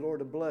Lord,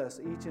 to bless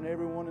each and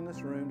every one in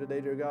this room today,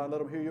 dear God. Let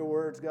them hear your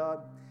words,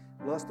 God.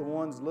 Bless the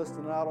ones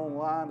listening out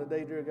online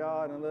today, dear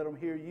God, and let them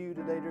hear you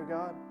today, dear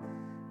God.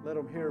 Let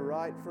them hear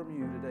right from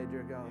you today,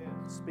 dear God.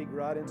 Speak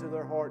right into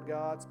their heart,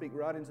 God. Speak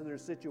right into their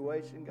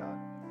situation, God.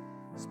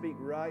 Speak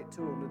right to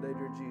them today,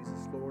 dear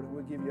Jesus, Lord. And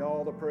we give you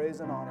all the praise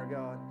and honor,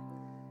 God.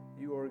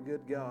 You are a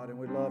good God, and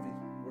we love you.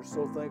 We're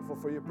so thankful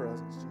for your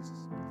presence,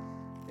 Jesus.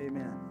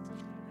 Amen.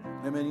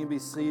 Amen. You can be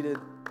seated.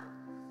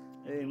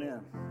 Amen.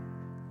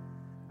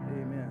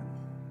 Amen.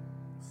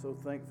 So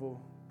thankful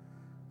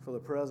for the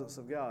presence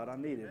of God. I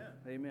need Him.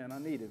 Amen. I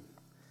need Him.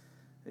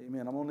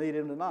 Amen. I'm going to need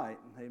Him tonight.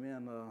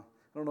 Amen. I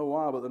don't know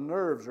why, but the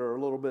nerves are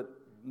a little bit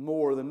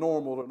more than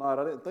normal tonight.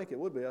 I didn't think it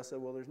would be. I said,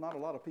 well, there's not a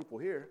lot of people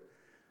here.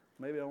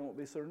 Maybe I won't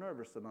be so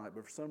nervous tonight.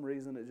 But for some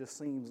reason, it just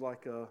seems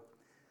like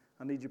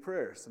I need your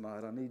prayers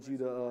tonight. I need you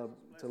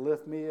to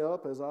lift me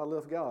up as I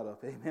lift God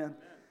up. Amen.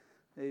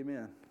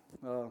 Amen.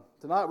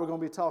 Tonight we're going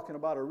to be talking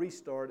about a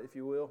restart, if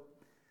you will.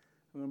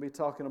 We're going to be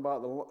talking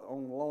about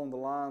along the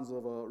lines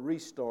of a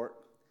restart.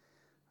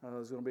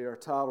 It's going to be our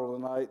title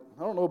tonight.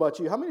 I don't know about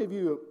you. How many of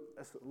you,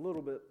 that's a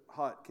little bit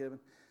hot, Kevin.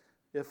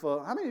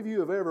 How many of you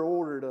have ever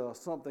ordered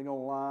something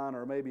online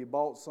or maybe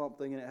bought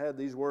something and it had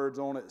these words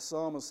on it,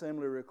 some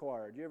assembly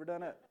required? You ever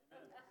done that?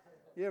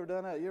 You ever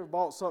done that? You ever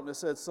bought something that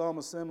said some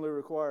assembly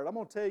required? I'm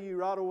going to tell you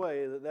right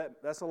away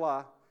that's a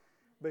lie,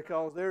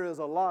 because there is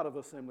a lot of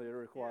assembly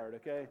required,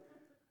 okay?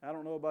 I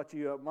don't know about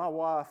you. My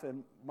wife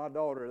and my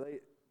daughter,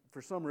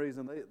 for some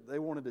reason, they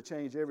wanted to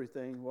change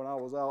everything when I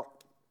was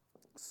out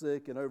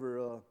sick and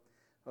over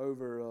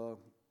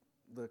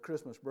the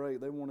Christmas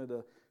break. They wanted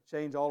to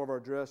change all of our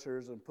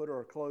dressers and put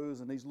our clothes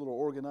in these little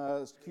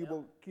organized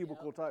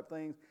cubicle type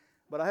things.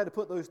 But I had to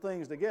put those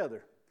things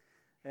together.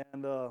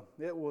 And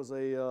it was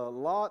a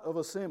lot of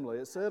assembly.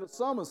 It said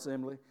some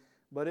assembly,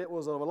 but it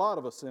was a lot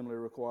of assembly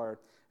required.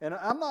 And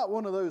I'm not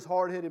one of those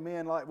hard-headed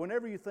men. Like,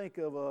 whenever you think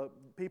of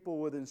people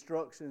with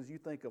instructions, you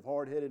think of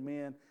hard-headed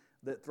men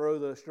that throw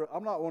the instructions.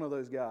 I'm not one of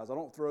those guys. I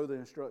don't throw the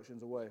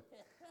instructions away.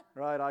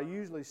 Right? I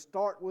usually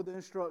start with the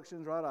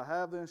instructions, right? I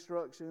have the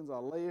instructions. I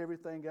lay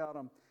everything out.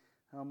 I'm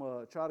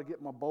try to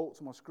get my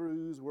bolts, my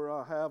screws where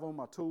I have them,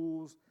 my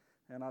tools,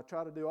 and I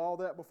try to do all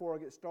that before I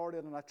get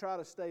started, and I try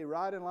to stay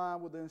right in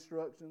line with the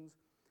instructions.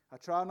 I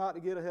try not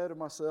to get ahead of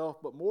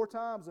myself, but more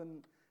times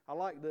than I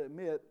like to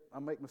admit, I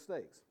make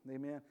mistakes.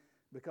 Amen?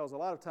 Because a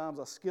lot of times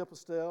I skip a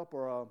step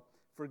or I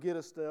forget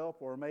a step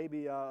or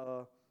maybe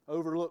I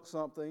overlook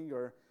something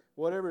or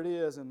whatever it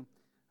is, and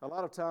a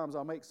lot of times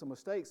I make some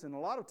mistakes, and a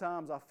lot of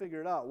times I figure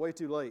it out way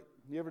too late.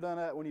 You ever done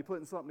that when you're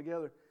putting something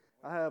together?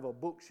 I have a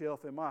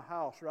bookshelf in my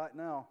house right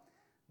now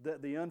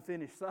that the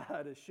unfinished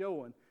side is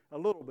showing a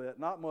little bit,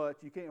 not much.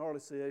 You can't hardly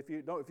see it.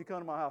 If you come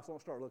to my house,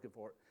 don't start looking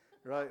for it,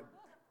 right?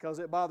 Because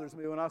it bothers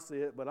me when I see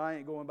it, but I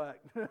ain't going back.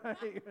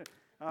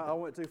 I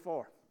went too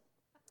far.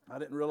 I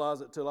didn't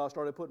realize it till I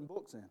started putting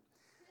books in,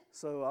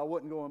 so I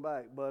wasn't going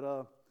back.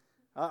 But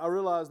I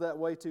realized that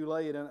way too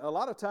late. And a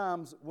lot of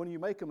times when you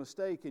make a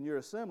mistake and you're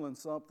assembling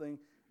something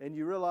and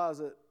you realize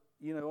that,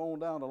 on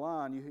down the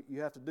line,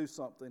 you have to do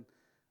something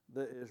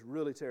that is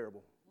really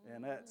terrible,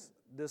 and that's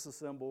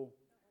disassemble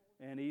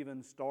and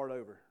even start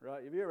over,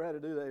 right? Have you ever had to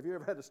do that? Have you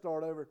ever had to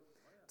start over,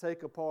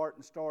 take apart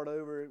and start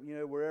over,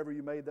 wherever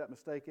you made that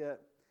mistake at?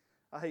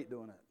 I hate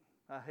doing that.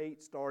 I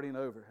hate starting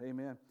over,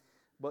 amen.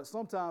 But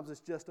sometimes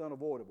it's just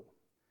unavoidable.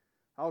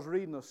 I was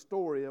reading a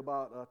story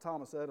about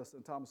Thomas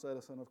Edison. Thomas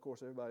Edison, of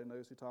course, everybody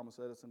knows who Thomas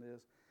Edison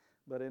is.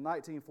 But in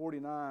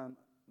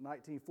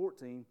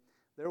 1914,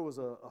 there was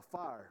a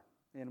fire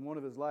in one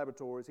of his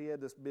laboratories. He had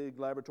this big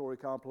laboratory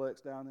complex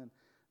down in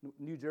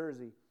New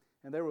Jersey,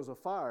 and there was a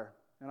fire.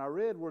 And I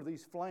read where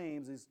these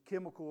flames, these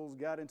chemicals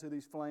got into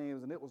these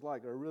flames, and it was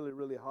like a really,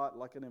 really hot,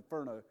 like an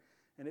inferno.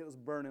 And it was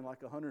burning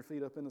like 100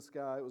 feet up in the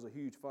sky. It was a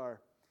huge fire.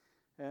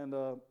 And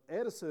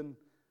Edison,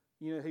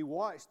 he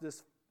watched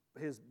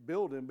his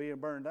building being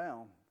burned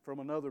down from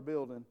another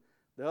building.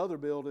 The other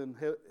building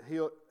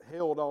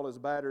held all his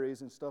batteries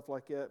and stuff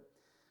like that,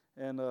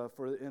 and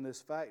in this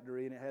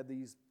factory, and it had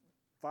these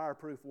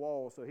fireproof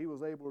walls, so he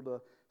was able to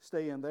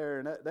stay in there,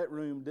 and that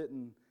room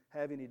didn't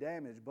have any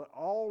damage, but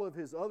all of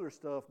his other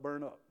stuff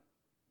burned up.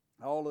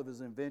 All of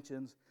his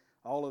inventions,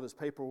 all of his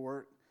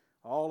paperwork,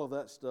 all of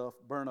that stuff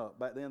burned up.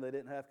 Back then they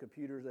didn't have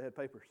computers, they had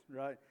papers,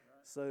 right?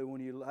 So when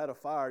you had a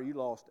fire, you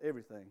lost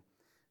everything,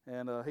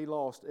 and he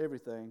lost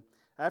everything.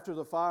 After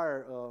the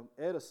fire,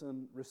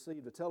 Edison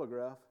received a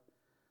telegraph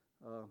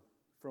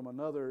from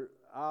another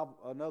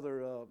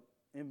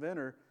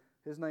inventor.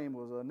 His name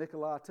was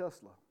Nikola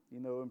Tesla. You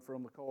know him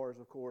from the cars,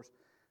 of course.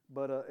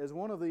 But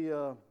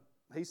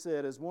he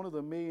said, as one of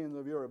the millions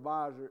of your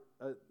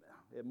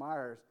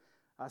admirers,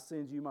 I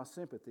send you my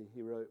sympathy,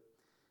 he wrote.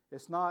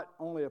 It's not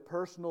only a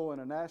personal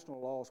and a national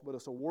loss, but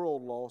it's a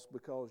world loss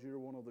because you're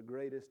one of the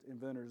greatest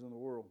inventors in the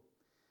world.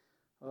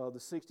 The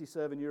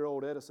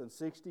 67-year-old Edison,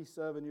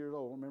 67 years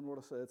old, remember what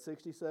I said,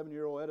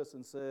 67-year-old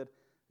Edison said,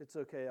 it's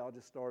okay, I'll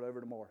just start over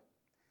tomorrow.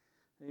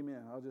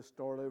 Amen, I'll just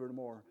start over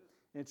tomorrow.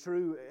 And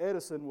true,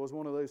 Edison was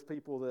one of those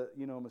people that,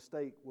 a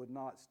mistake would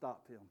not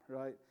stop him,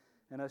 right?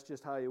 And that's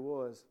just how he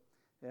was.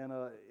 And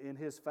in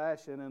his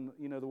fashion and,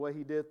 the way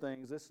he did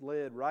things, this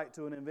led right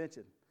to an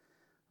invention.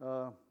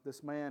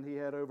 This man, he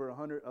had over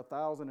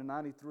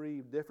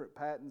 1,093 different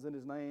patents in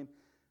his name.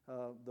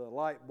 The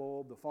light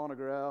bulb, the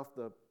phonograph,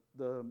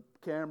 the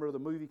camera, the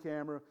movie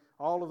camera,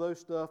 all of those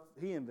stuff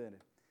he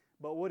invented.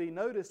 But what he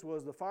noticed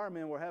was the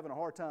firemen were having a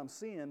hard time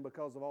seeing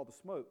because of all the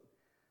smoke.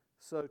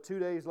 So 2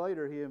 days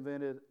later, he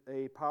invented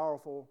a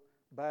powerful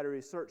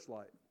battery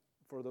searchlight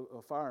for the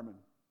firemen.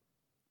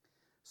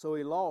 So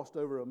he lost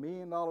over $1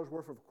 million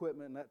worth of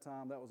equipment in that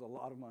time. That was a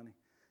lot of money.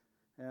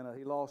 And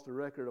he lost a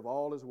record of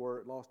all his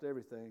work, lost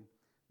everything.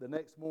 The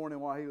next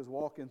morning while he was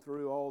walking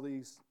through all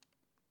these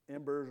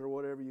embers or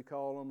whatever you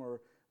call them,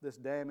 or this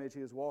damage, he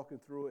was walking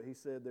through it, he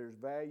said, there's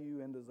value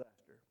in disaster.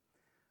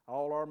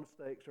 All our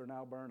mistakes are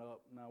now burned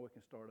up. Now we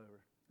can start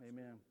over.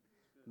 Amen.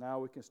 Now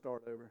we can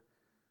start over.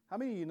 How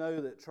many of you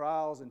know that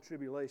trials and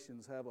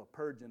tribulations have a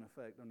purging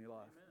effect on your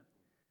life? Amen.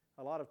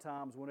 A lot of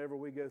times whenever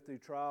we go through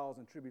trials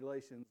and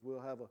tribulations,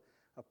 we'll have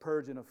a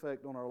purging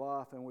effect on our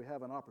life, and we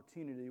have an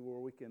opportunity where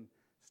we can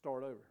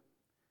start over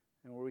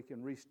and where we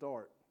can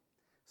restart.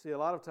 See, a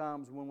lot of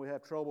times when we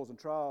have troubles and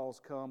trials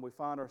come, we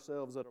find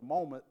ourselves at a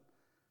moment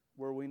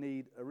where we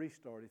need a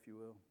restart, if you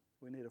will.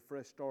 We need a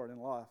fresh start in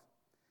life.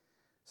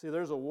 See,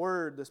 there's a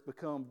word that's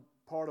become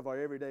part of our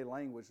everyday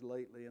language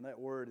lately, and that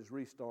word is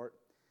restart.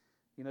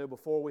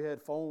 Before we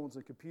had phones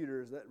and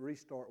computers, that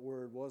restart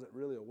word wasn't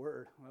really a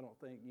word. I don't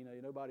think,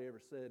 nobody ever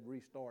said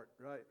restart,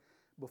 right?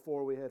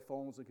 Before we had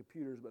phones and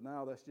computers, but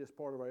now that's just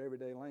part of our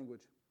everyday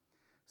language.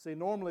 See,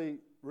 normally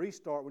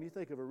restart, when you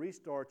think of a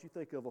restart, you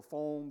think of a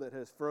phone that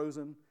has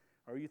frozen,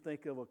 or you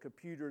think of a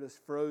computer that's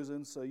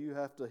frozen, so you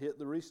have to hit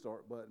the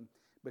restart button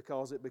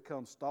because it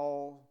becomes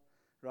stalled,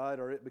 right?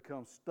 Or it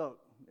becomes stuck,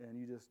 and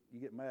you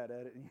get mad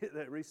at it and you hit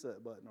that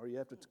reset button, or you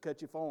have to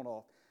cut your phone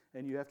off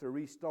and you have to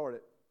restart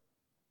it.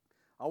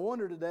 I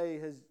wonder today,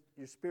 has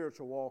your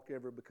spiritual walk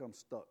ever become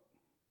stuck?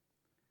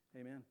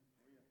 Amen.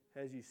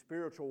 Has your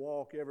spiritual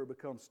walk ever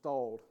become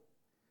stalled?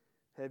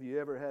 Have you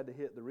ever had to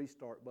hit the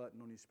restart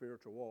button on your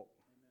spiritual walk?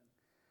 Amen.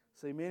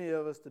 See, many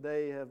of us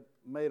today have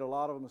made a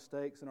lot of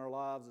mistakes in our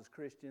lives as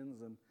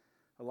Christians, and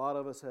a lot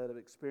of us have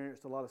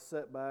experienced a lot of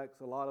setbacks.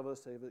 A lot of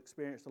us have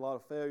experienced a lot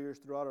of failures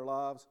throughout our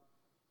lives.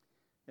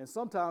 And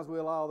sometimes we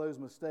allow those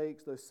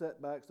mistakes, those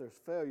setbacks, those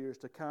failures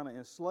to kind of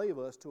enslave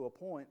us to a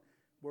point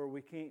where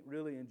we can't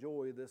really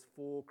enjoy this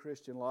full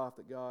Christian life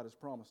that God has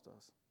promised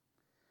us.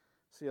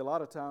 See, a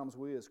lot of times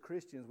we as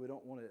Christians, we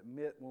don't want to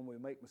admit when we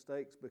make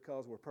mistakes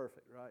because we're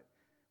perfect, right?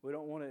 We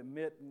don't want to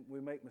admit we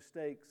make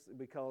mistakes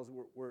because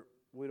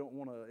we don't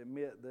want to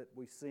admit that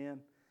we sin.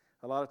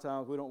 A lot of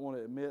times we don't want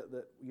to admit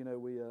that,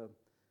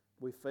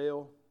 we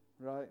fail,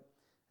 right?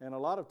 And a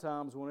lot of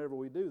times whenever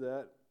we do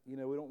that, we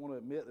don't want to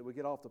admit that we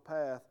get off the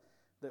path,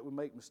 that we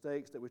make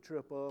mistakes, that we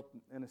trip up.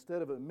 And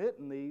instead of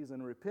admitting these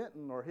and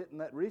repenting or hitting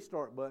that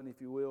restart button, if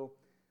you will,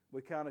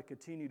 we kind of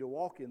continue to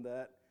walk in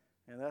that.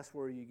 And that's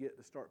where you get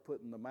to start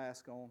putting the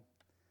mask on,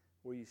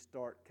 where you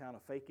start kind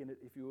of faking it,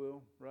 if you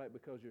will, right?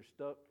 Because you're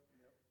stuck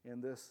in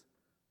this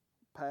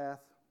path,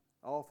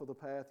 off of the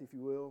path, if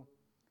you will.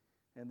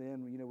 And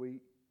then,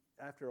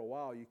 after a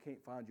while, you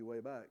can't find your way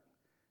back.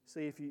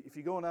 See, if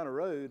you're going down a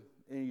road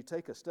and you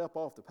take a step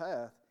off the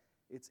path,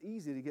 it's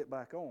easy to get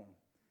back on.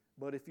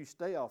 But if you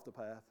stay off the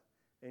path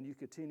and you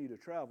continue to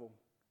travel,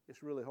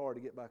 it's really hard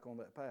to get back on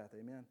that path.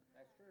 Amen?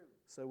 That's true.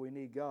 So we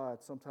need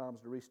God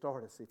sometimes to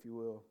restart us, if you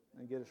will,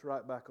 and get us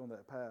right back on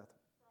that path.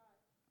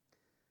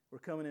 We're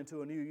coming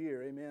into a new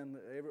year. Amen?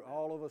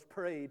 All of us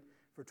prayed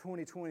for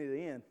 2020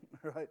 to end,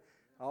 right?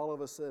 All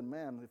of us said,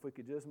 man, if we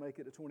could just make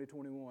it to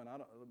 2021.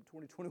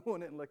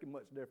 2021 isn't looking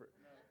much different.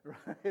 No.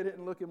 Right? It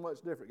isn't looking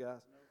much different, guys.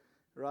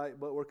 No. Right?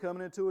 But we're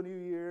coming into a new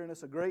year, and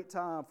it's a great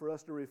time for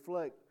us to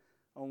reflect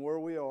on where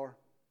we are.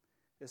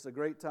 It's a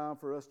great time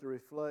for us to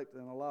reflect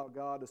and allow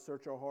God to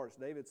search our hearts.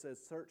 David says,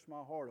 search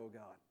my heart, O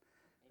God.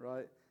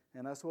 Right?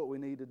 And that's what we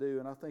need to do.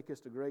 And I think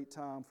it's a great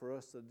time for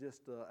us to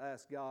just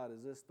ask God,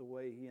 is this the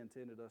way He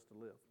intended us to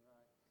live?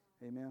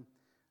 Right. Amen.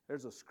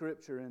 There's a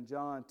scripture in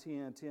John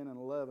 10 and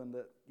 11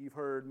 that you've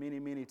heard many,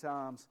 many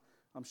times,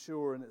 I'm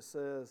sure. And it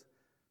says,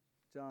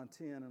 John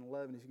 10 and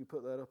 11, if you can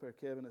put that up there,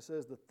 Kevin. It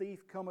says, the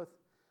thief cometh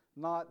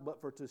not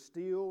but for to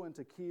steal and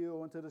to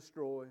kill and to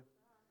destroy.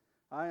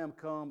 I am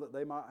come that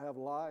they might have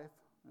life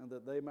and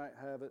that they might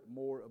have it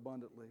more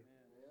abundantly.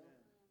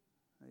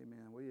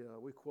 Amen.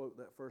 We quote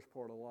that first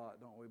part a lot,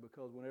 don't we?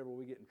 Because whenever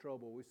we get in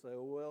trouble, we say,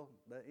 oh, well,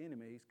 that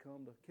enemy, he's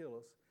come to kill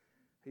us.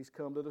 He's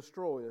come to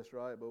destroy us,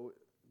 right? But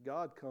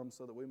God comes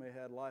so that we may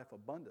have life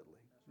abundantly.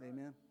 Right. Amen.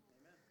 Amen.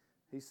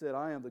 He said,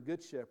 I am the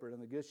good shepherd,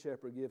 and the good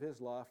shepherd give his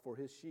life for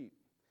his sheep.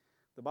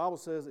 The Bible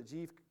says that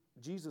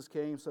Jesus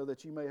came so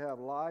that you may have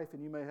life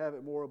and you may have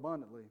it more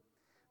abundantly.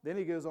 Then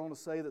he goes on to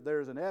say that there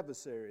is an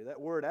adversary. That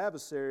word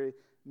adversary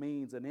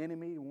means an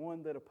enemy,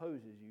 one that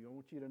opposes you. I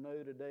want you to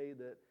know today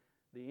that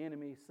the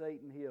enemy,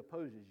 Satan, he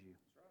opposes you.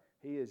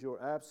 Right. He is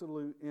your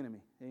absolute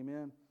enemy.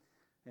 Amen.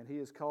 And he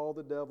is called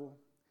the devil,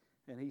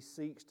 and he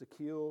seeks to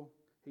kill,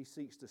 he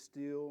seeks to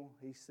steal,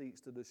 he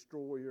seeks to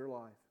destroy your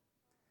life.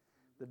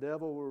 The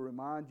devil will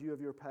remind you of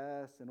your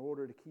past in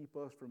order to keep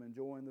us from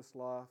enjoying this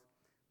life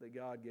that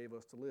God gave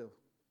us to live.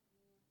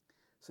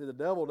 See, the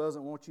devil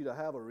doesn't want you to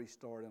have a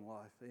restart in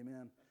life.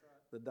 Amen.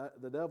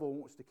 The devil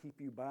wants to keep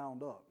you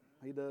bound up.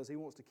 He does. He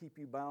wants to keep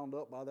you bound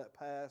up by that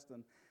past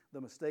and the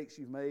mistakes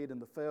you've made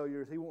and the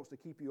failures. He wants to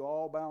keep you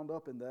all bound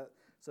up in that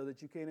so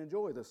that you can't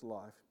enjoy this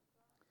life.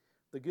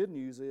 The good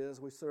news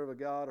is we serve a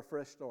God of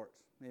fresh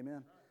starts.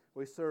 Amen.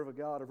 We serve a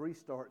God of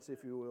restarts,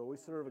 if you will. We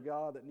serve a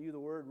God that knew the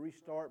word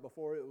restart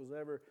before it was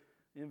ever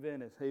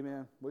invented.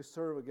 Amen. We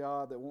serve a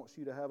God that wants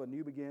you to have a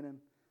new beginning,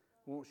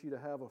 wants you to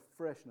have a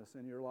freshness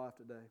in your life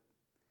today.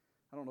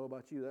 I don't know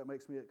about you, that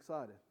makes me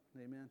excited.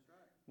 Amen.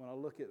 When I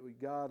look at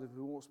God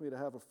who wants me to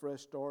have a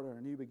fresh start or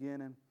a new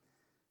beginning,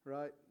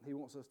 right? He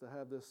wants us to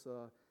have this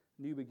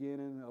new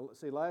beginning.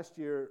 See, last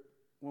year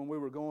when we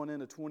were going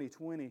into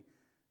 2020,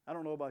 I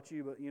don't know about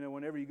you, but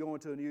whenever you go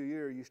into a new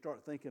year, you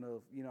start thinking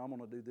of, I'm going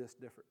to do this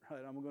different,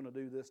 right? I'm going to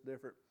do this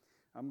different.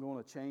 I'm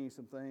going to change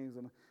some things.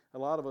 And a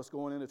lot of us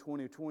going into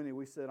 2020,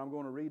 we said, I'm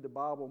going to read the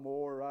Bible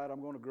more, right?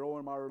 I'm going to grow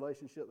in my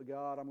relationship with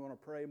God. I'm going to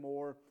pray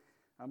more.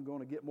 I'm going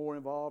to get more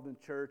involved in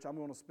church. I'm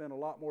going to spend a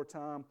lot more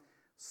time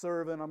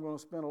serving. I'm going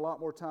to spend a lot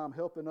more time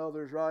helping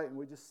others, right? And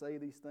we just say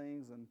these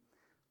things. And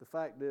the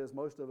fact is,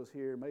 most of us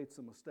here made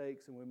some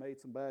mistakes and we made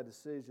some bad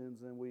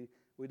decisions, and we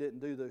didn't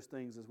do those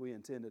things as we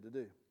intended to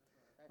do,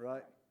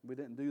 right? We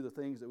didn't do the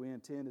things that we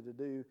intended to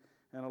do.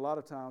 And a lot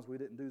of times we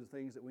didn't do the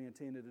things that we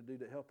intended to do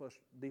to help us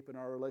deepen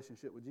our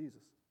relationship with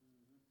Jesus.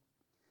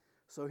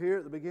 So here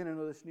at the beginning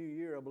of this new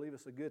year, I believe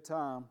it's a good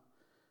time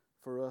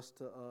for us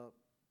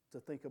to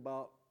think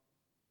about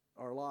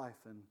our life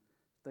and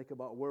think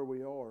about where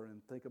we are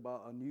and think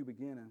about a new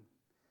beginning.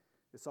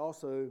 It's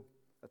also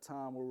a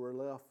time where we're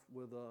left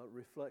with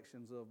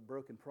reflections of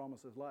broken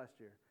promises last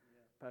year.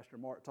 Yeah. Pastor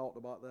Mark talked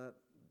about that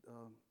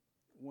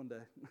one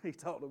day. He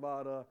talked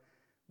about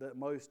that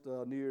most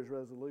New Year's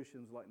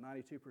resolutions, like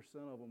 92%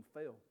 of them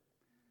fail.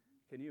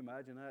 Can you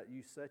imagine that?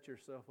 You set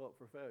yourself up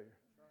for failure.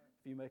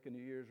 Right. If you make a New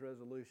Year's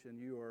resolution,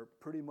 you are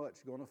pretty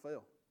much going to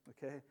fail,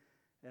 okay?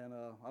 And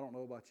I don't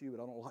know about you,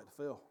 but I don't like to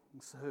fail.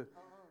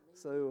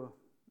 So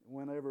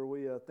whenever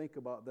we think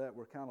about that,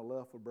 we're kind of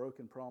left with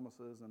broken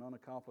promises and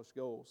unaccomplished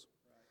goals.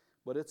 Right.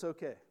 But it's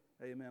okay.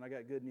 Amen. I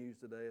got good news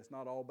today. It's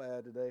not all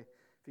bad today.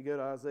 If you go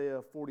to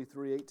Isaiah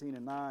 43, 18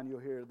 and 9, you'll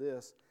hear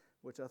this,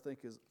 which I think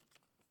is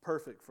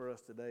perfect for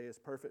us today. It's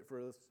perfect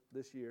for us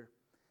this year.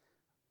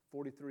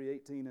 43,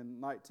 18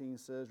 and 19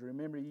 says,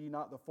 Remember ye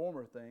not the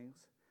former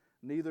things,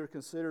 neither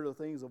consider the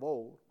things of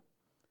old.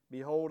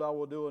 Behold, I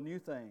will do a new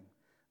thing.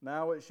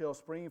 Now it shall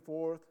spring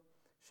forth.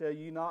 Shall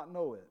ye not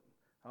know it?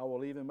 I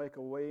will even make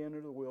a way into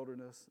the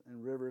wilderness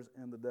and rivers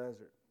in the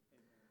desert.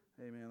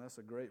 Amen. That's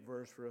a great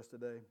verse for us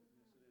today.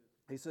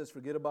 He says,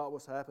 forget about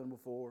what's happened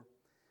before.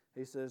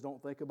 He says,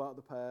 don't think about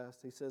the past.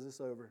 He says it's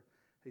over.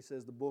 He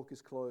says the book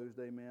is closed.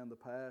 Amen. The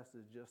past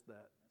is just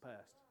that,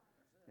 past.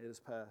 It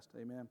is past.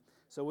 Amen.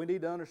 So we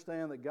need to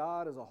understand that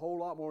God is a whole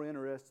lot more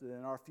interested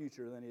in our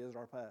future than He is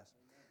our past.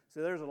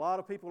 See, there's a lot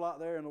of people out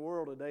there in the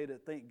world today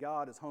that think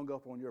God is hung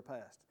up on your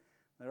past.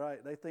 All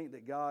right? They think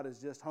that God is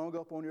just hung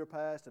up on your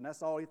past, and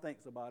that's all He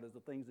thinks about is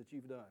the things that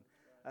you've done.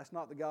 That's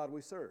not the God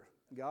we serve.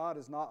 God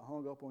is not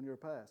hung up on your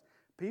past.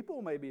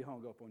 People may be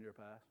hung up on your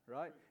past,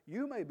 right?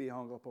 You may be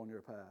hung up on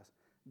your past.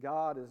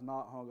 God is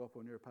not hung up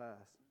on your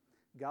past.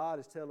 God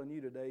is telling you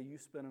today you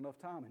spent enough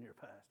time in your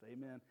past.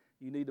 Amen.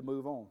 You need to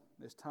move on.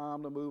 It's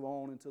time to move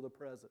on into the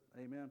present.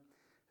 Amen.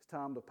 It's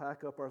time to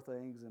pack up our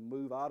things and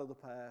move out of the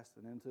past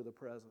and into the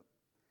present.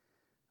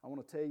 I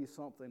want to tell you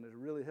something that will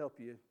really help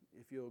you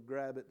if you'll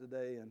grab it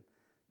today and,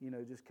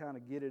 just kind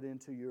of get it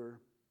into your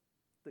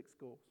thick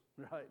skulls,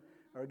 right?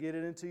 Or get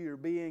it into your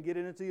being, get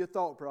it into your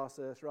thought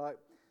process, right?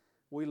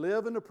 We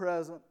live in the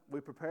present,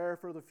 we prepare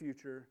for the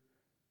future,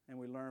 and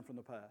we learn from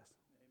the past.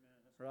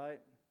 Amen. Right?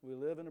 We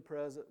live in the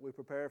present, we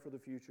prepare for the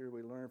future,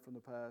 we learn from the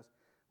past.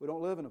 We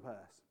don't live in the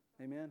past.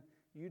 Amen?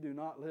 You do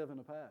not live in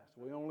the past.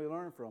 We only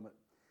learn from it,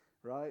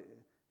 right?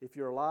 If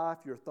your life,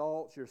 your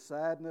thoughts, your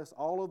sadness,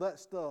 all of that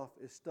stuff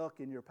is stuck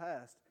in your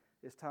past,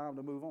 it's time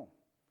to move on,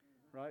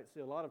 right?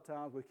 See, a lot of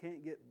times we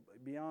can't get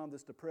beyond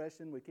this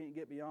depression, we can't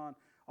get beyond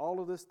all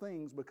of these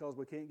things because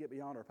we can't get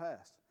beyond our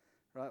past,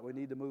 right? We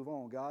need to move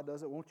on. God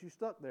doesn't want you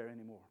stuck there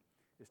anymore.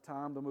 It's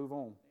time to move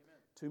on. Amen.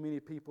 Too many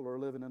people are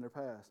living in their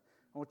past.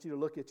 I want you to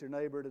look at your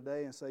neighbor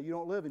today and say, you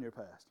don't live in your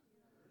past.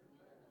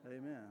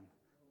 Amen.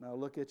 Now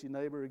look at your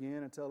neighbor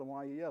again and tell them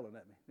why you're yelling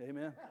at me.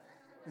 Amen.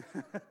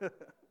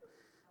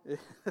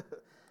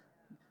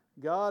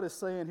 God is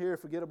saying here,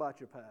 forget about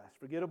your past.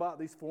 Forget about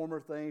these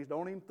former things.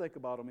 Don't even think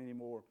about them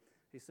anymore.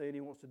 He's saying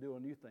He wants to do a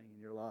new thing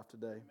in your life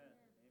today. Amen.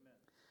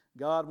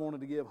 God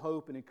wanted to give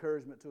hope and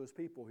encouragement to His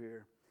people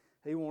here.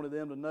 He wanted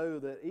them to know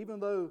that even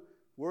though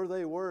where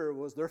they were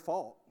was their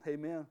fault,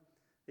 amen,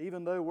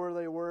 even though where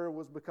they were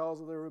was because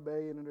of their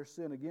rebellion and their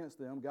sin against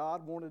them,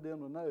 God wanted them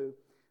to know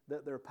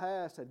that their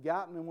past had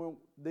gotten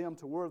them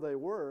to where they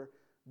were,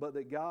 but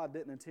that God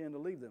didn't intend to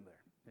leave them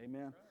there.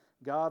 Amen. Right.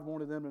 God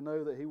wanted them to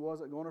know that He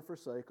wasn't going to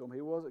forsake them. He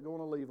wasn't going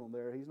to leave them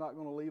there. He's not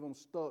going to leave them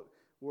stuck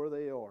where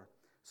they are.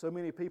 So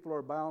many people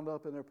are bound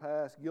up in their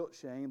past guilt,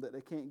 shame, that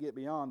they can't get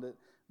beyond it.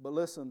 But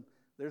listen,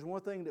 there's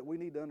one thing that we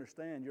need to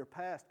understand. Your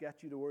past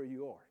got you to where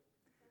you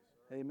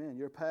are. Amen.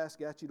 Your past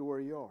got you to where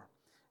you are.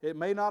 It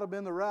may not have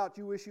been the route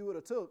you wish you would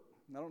have took.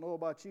 I don't know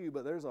about you,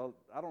 but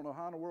I don't know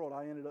how in the world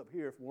I ended up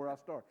here from where I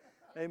started.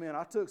 Amen.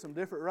 I took some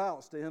different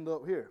routes to end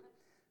up here.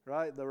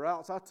 Right? The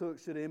routes I took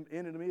should have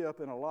ended me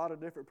up in a lot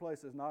of different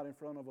places, not in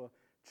front of a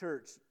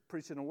church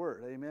preaching a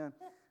word. Amen.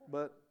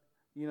 But,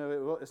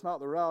 it's not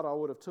the route I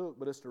would have took,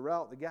 but it's the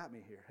route that got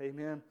me here.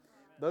 Amen.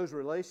 Those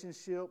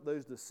relationships,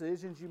 those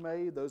decisions you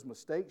made, those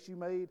mistakes you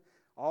made,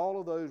 all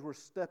of those were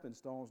stepping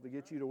stones to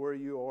get you to where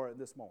you are at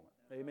this moment.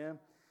 Amen.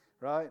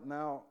 Right?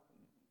 Now,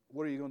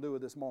 what are you going to do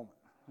with this moment?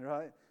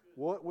 Right?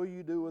 What will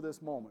you do with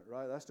this moment?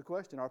 Right? That's the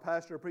question. Our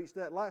pastor preached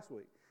that last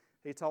week.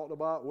 He talked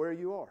about where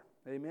you are.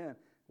 Amen.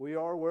 We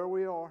are where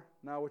we are.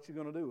 Now what you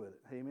going to do with it?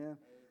 Amen.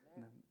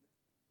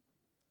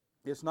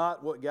 It's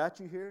not what got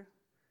you here,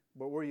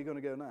 but where are you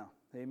going to go now?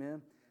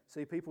 Amen.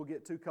 See, people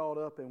get too caught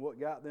up in what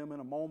got them in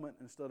a moment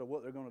instead of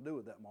what they're going to do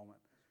with that moment.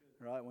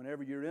 Right?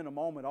 Whenever you're in a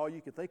moment, all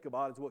you can think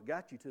about is what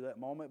got you to that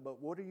moment,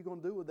 but what are you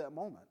going to do with that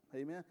moment?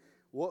 Amen.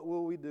 What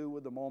will we do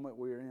with the moment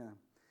we're in?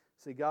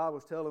 See, God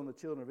was telling the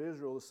children of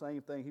Israel the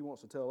same thing He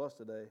wants to tell us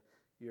today.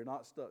 You're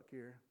not stuck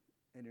here,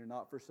 and you're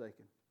not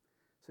forsaken.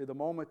 See, the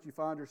moment you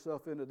find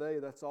yourself in today,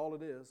 that's all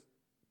it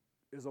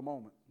is a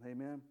moment.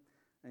 Amen.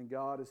 And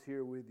God is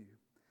here with you.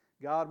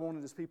 God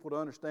wanted His people to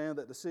understand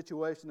that the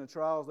situation and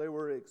trials they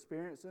were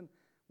experiencing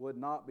would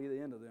not be the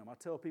end of them. I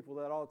tell people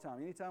that all the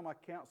time. Anytime I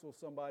counsel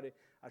somebody,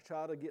 I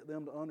try to get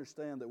them to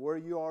understand that where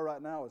you are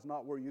right now is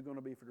not where you're going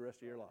to be for the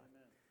rest of your life.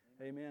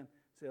 Amen. Amen.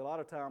 See, a lot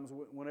of times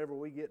whenever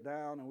we get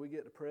down and we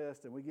get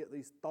depressed and we get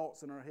these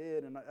thoughts in our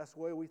head, and that's the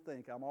way we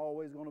think, I'm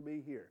always going to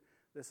be here.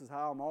 This is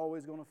how I'm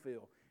always going to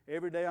feel.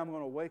 Every day I'm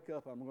going to wake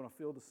up, I'm going to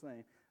feel the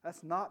same.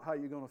 That's not how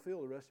you're going to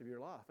feel the rest of your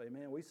life.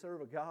 Amen. We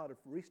serve a God of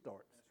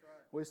restarts. That's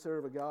right. We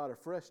serve a God of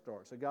fresh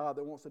starts, a God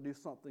that wants to do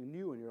something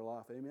new in your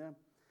life. Amen.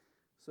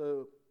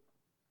 So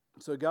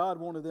God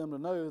wanted them to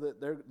know that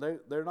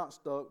they're not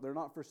stuck, they're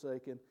not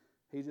forsaken.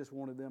 He just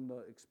wanted them to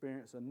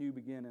experience a new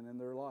beginning in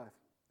their life.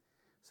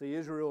 See,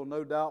 Israel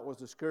no doubt was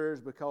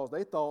discouraged because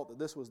they thought that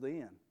this was the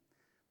end.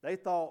 They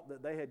thought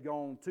that they had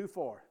gone too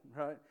far,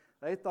 right?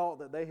 They thought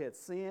that they had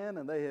sinned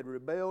and they had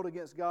rebelled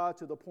against God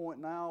to the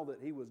point now that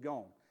He was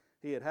gone.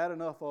 He had had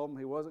enough of them.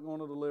 He wasn't going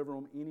to deliver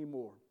them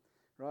anymore,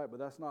 right? But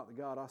that's not the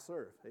God I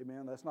serve.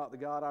 Amen. That's not the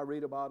God I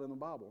read about in the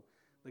Bible.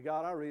 The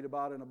God I read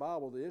about in the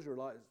Bible, the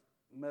Israelites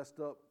messed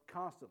up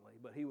constantly,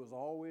 but He was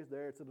always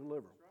there to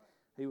deliver them.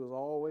 He was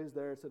always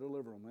there to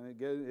deliver them.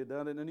 And it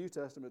done it in the New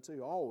Testament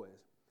too, always,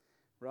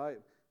 right?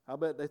 I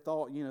bet they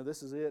thought,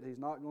 this is it. He's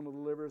not going to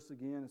deliver us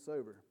again. It's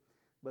over.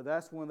 But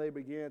that's when they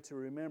began to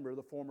remember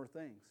the former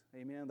things.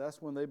 Amen.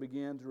 That's when they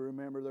began to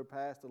remember their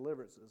past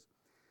deliverances.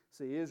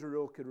 See,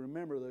 Israel could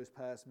remember those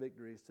past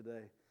victories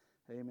today.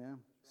 Amen.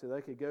 So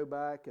they could go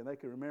back and they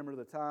could remember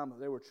the time that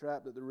they were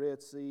trapped at the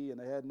Red Sea and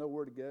they had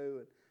nowhere to go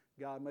and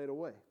God made a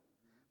way.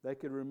 They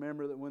could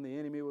remember that when the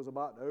enemy was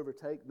about to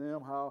overtake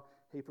them, how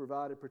He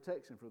provided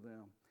protection for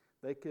them.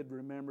 They could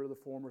remember the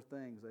former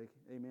things.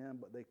 Amen.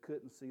 But they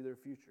couldn't see their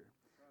future.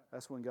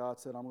 That's when God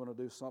said, I'm going to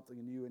do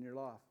something new in your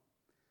life.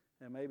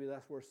 And maybe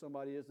that's where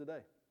somebody is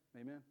today.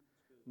 Amen.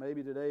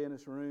 Maybe today in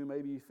this room,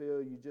 maybe you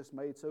feel you just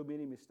made so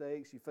many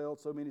mistakes, you failed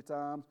so many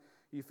times,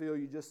 you feel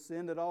you just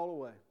sinned it all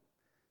away.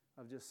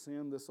 I've just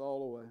sinned this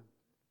all away.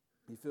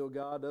 You feel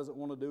God doesn't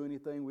want to do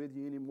anything with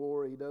you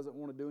anymore. He doesn't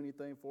want to do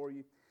anything for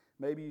you.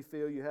 Maybe you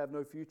feel you have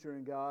no future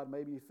in God.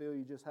 Maybe you feel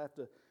you just have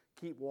to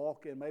keep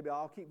walking. Maybe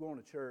I'll keep going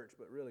to church,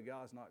 but really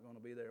God's not going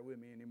to be there with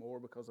me anymore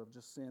because I've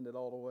just sinned it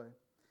all away.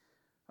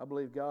 I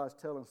believe God's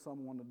telling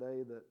someone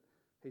today that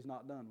He's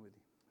not done with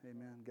you.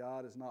 Amen.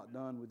 God is not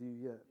done with you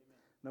yet.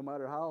 No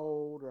matter how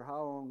old or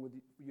how long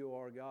you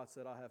are, God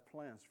said, I have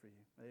plans for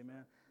you.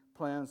 Amen.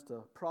 Plans to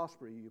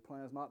prosper you,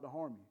 plans not to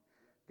harm you.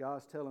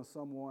 God's telling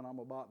someone, I'm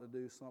about to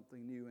do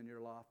something new in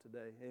your life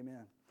today.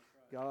 Amen.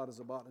 God is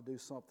about to do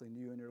something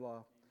new in your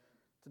life.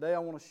 Today I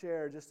want to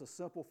share just a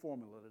simple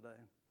formula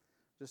today.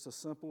 Just a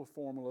simple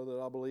formula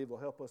that I believe will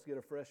help us get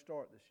a fresh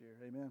start this year.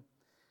 Amen.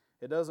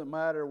 It doesn't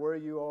matter where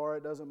you are.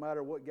 It doesn't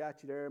matter what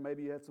got you there.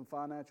 Maybe you had some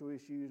financial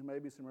issues,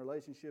 maybe some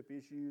relationship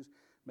issues.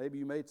 Maybe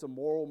you made some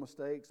moral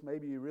mistakes.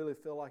 Maybe you really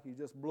feel like you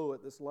just blew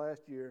it this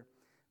last year.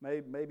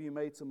 Maybe you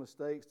made some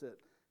mistakes that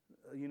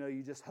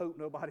you just hope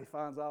nobody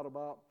finds out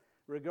about.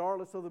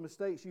 Regardless of the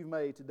mistakes you've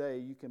made today,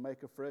 you can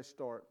make a fresh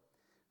start,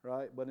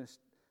 right?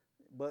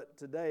 But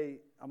today,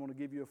 I'm going to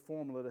give you a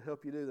formula to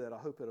help you do that. I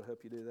hope it'll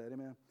help you do that.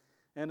 Amen.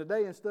 And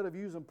today, instead of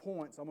using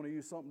points, I'm going to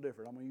use something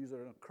different. I'm going to use an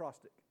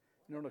acrostic.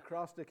 You know what an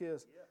acrostic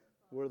is?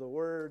 Where the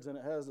words and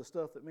it has the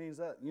stuff that means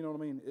that. You know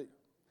what I mean?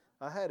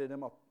 I had it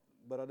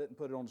but I didn't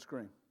put it on the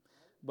screen.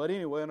 But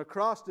anyway, an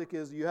acrostic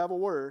is you have a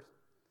word,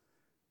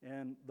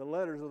 and the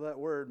letters of that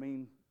word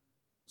mean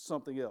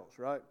something else,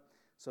 right?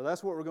 So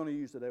that's what we're going to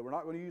use today. We're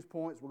not going to use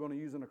points. We're going to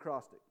use an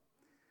acrostic.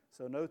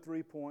 So no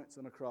 3 points,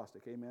 an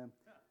acrostic. Amen.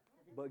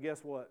 But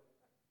guess what?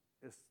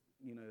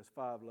 it's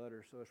 5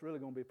 letters, so it's really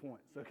going to be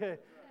points, okay?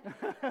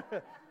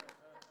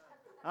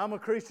 I'm a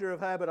creature of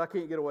habit. I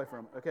can't get away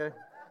from it, okay?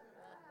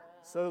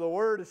 So the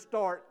word is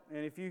start,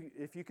 and if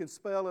you can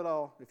spell it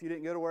all, if you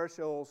didn't go to Ware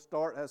Shoals,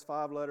 start has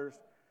 5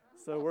 letters.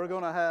 So we're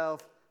going to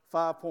have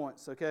 5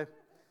 points, okay?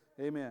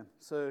 Amen.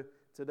 So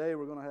today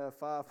we're going to have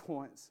 5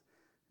 points,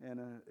 and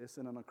it's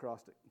in an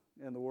acrostic,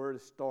 and the word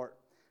is start.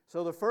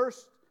 So the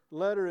first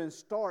letter in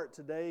start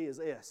today is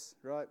S,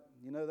 right?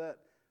 You know that?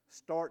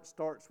 Start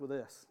starts with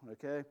S,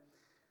 okay?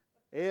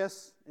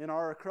 S in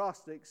our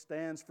acrostic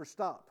stands for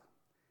stop.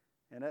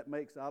 And that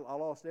makes, I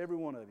lost every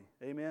one of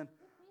you. Amen?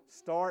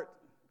 Start,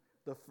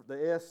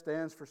 the S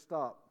stands for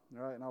stop.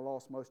 All right, and I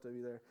lost most of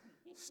you there.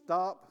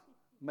 Stop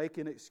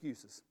making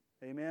excuses.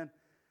 Amen?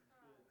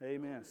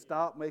 Amen.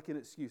 Stop making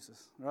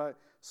excuses. Right?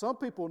 Some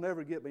people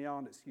never get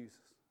beyond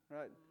excuses.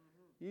 Right?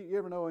 You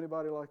ever know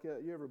anybody like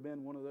that? You ever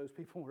been one of those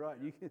people? Right?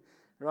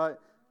 Right?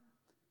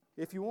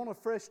 If you want a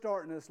fresh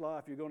start in this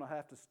life, you're going to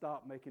have to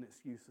stop making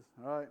excuses.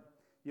 All right?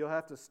 You'll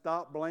have to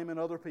stop blaming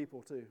other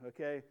people too.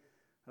 Okay?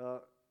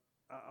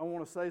 I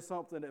want to say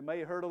something that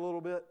may hurt a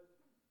little bit.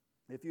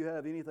 If you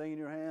have anything in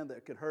your hand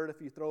that could hurt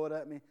if you throw it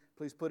at me,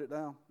 please put it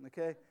down,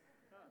 okay?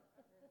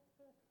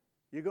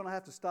 You're going to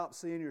have to stop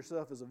seeing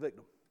yourself as a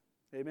victim.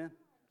 Amen?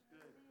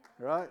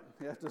 Right?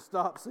 You have to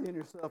stop seeing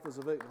yourself as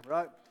a victim,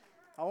 right?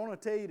 I want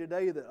to tell you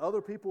today that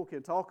other people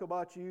can talk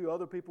about you,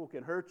 other people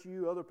can hurt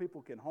you, other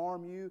people can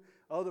harm you,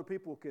 other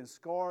people can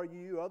scar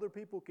you, other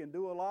people can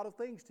do a lot of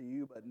things to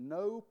you, but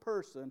no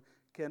person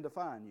can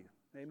define you.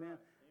 Amen?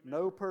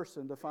 No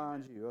person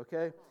defines you,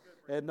 okay?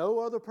 And no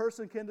other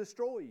person can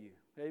destroy you.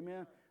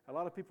 Amen? A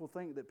lot of people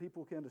think that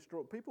people can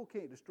destroy. People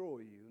can't destroy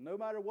you. No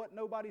matter what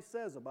nobody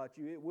says about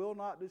you, it will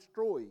not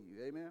destroy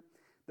you. Amen?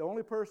 The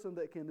only person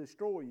that can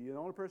destroy you, the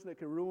only person that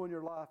can ruin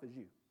your life is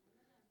you.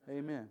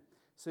 Amen.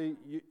 See,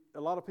 a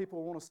lot of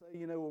people want to say,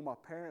 well, my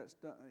parents,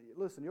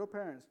 listen, your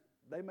parents,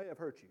 they may have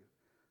hurt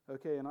you.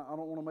 Okay, and I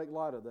don't want to make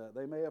light of that.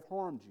 They may have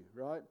harmed you,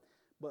 right?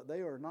 But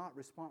they are not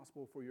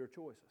responsible for your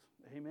choices.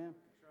 Amen?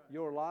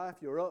 Your life,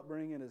 your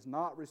upbringing is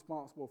not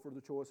responsible for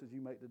the choices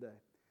you make today,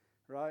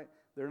 right?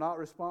 They're not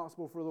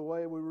responsible for the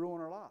way we ruin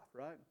our life,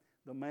 right?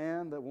 The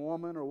man, the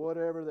woman, or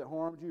whatever that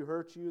harmed you,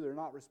 hurt you, they're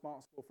not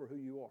responsible for who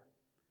you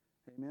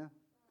are. Amen?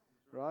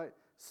 Right?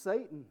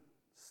 Satan,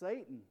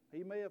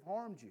 he may have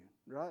harmed you,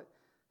 right?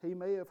 He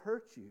may have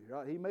hurt you,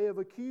 right? He may have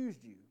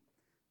accused you,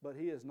 but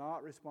he is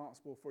not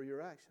responsible for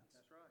your actions.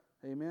 That's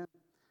right. Amen?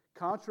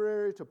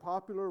 Contrary to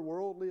popular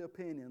worldly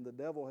opinion, the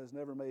devil has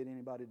never made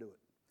anybody do it.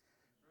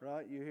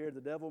 Right? You hear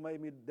the devil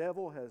made me. The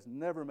devil has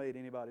never made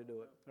anybody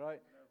do it. Right?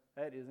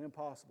 That is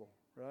impossible.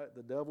 Right?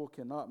 The devil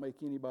cannot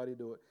make anybody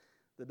do it.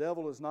 The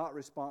devil is not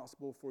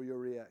responsible for your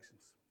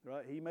reactions.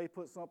 Right? He may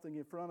put something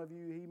in front of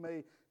you. He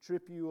may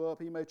trip you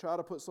up. He may try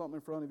to put something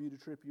in front of you to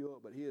trip you up,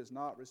 but he is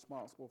not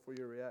responsible for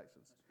your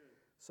reactions.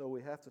 So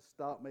we have to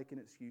stop making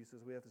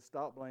excuses. We have to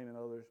stop blaming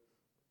others.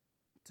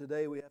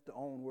 Today we have to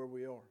own where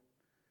we are.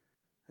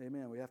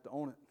 Amen. We have to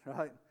own it.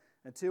 Right?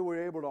 Until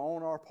we're able to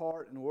own our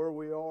part and where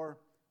we are,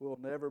 we'll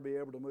never be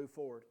able to move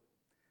forward.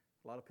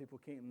 A lot of people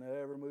can't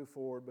never move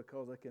forward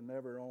because they can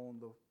never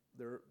own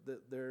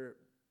they're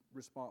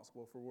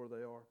responsible for where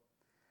they are.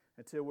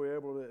 Until we're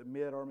able to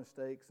admit our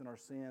mistakes and our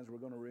sins, we're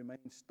going to remain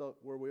stuck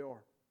where we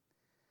are.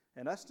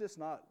 And that's just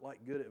not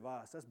like good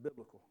advice. That's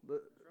biblical. Right.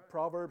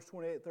 Proverbs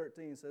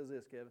 28:13 says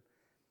this, Kevin.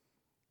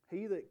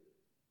 He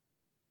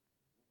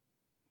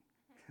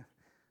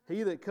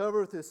that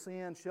covereth his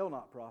sin shall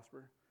not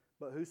prosper,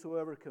 but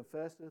whosoever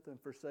confesseth and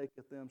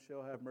forsaketh them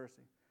shall have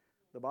mercy.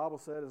 The Bible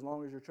said as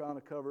long as you're trying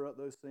to cover up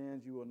those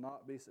sins, you will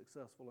not be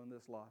successful in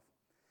this life.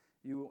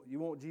 You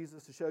want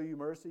Jesus to show you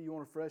mercy? You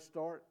want a fresh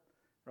start?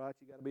 Right?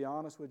 You got to be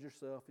honest with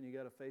yourself and you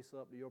got to face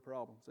up to your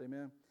problems.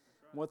 Amen?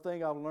 Right. One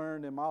thing I've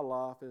learned in my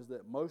life is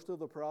that most of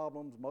the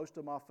problems, most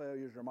of my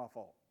failures are my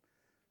fault.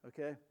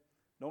 Okay?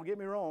 Don't get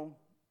me wrong.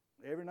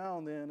 Every now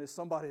and then it's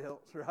somebody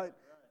else, right?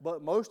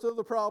 But most of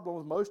the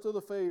problems, most of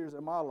the failures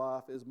in my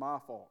life is my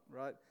fault,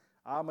 right?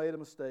 I made a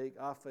mistake.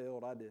 I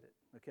failed. I did it.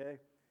 Okay?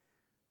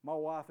 My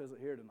wife isn't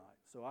here tonight,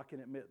 so I can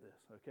admit this,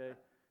 okay?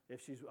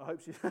 I hope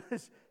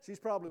she's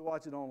probably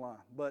watching online.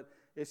 But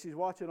if she's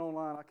watching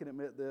online, I can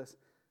admit this.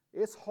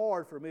 It's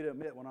hard for me to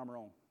admit when I'm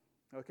wrong,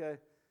 okay?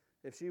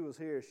 If she was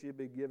here, she'd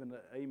be giving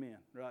the amen,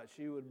 right?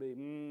 She would be,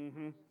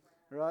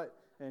 right?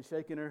 And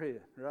shaking her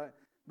head, right?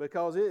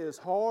 Because it is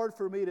hard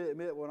for me to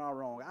admit when I'm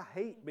wrong. I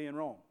hate being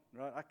wrong,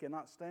 right? I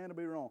cannot stand to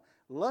be wrong.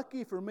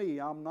 Lucky for me,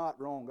 I'm not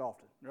wrong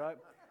often, right?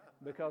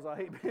 Because I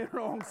hate being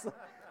wrong.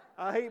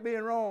 I hate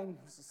being wrong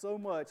so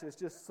much. It's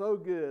just so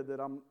good that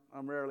I'm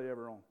rarely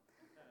ever wrong.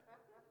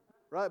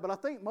 Right? But I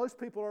think most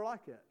people are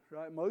like that.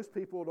 Right? Most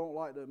people don't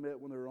like to admit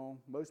when they're wrong.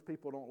 Most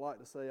people don't like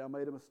to say, I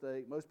made a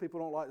mistake. Most people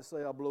don't like to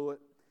say, I blew it.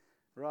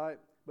 Right?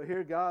 But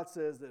here God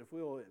says that if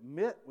we'll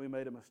admit we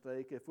made a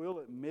mistake, if we'll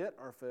admit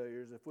our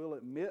failures, if we'll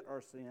admit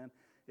our sin,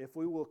 if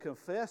we will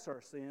confess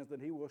our sins, then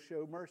He will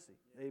show mercy.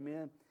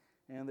 Amen?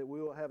 And that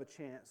we will have a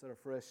chance at a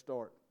fresh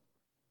start.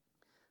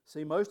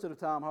 See, most of the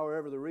time,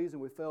 however, the reason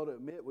we fail to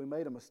admit we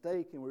made a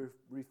mistake and we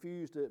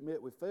refuse to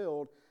admit we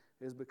failed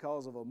is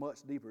because of a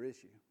much deeper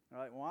issue.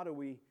 Right? Why do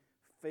we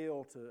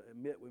fail to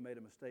admit we made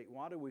a mistake?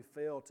 Why do we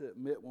fail to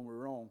admit when we're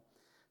wrong?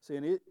 See,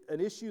 an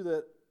issue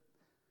that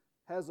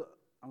has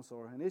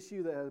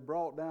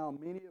brought down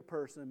many a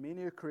person,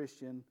 many a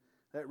Christian,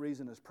 that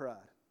reason is pride,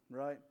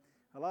 right?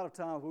 A lot of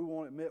times we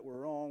won't admit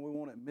we're wrong. We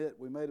won't admit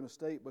we made a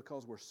mistake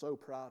because we're so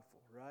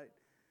prideful, right?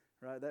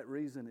 Right? That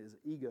reason is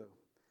ego.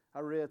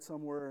 I read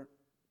somewhere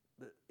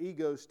that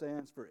ego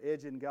stands for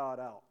edging God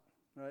out,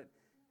 right?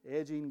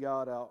 Edging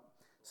God out.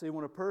 See,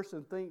 when a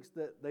person thinks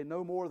that they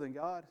know more than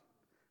God,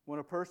 when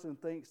a person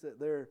thinks that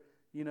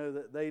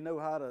that they know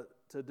how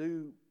to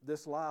do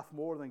this life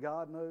more than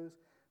God knows,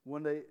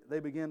 when they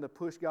begin to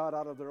push God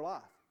out of their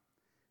life.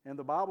 And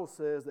the Bible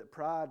says that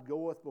pride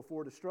goeth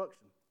before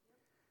destruction.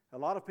 A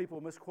lot of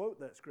people misquote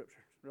that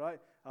scripture, right?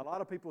 A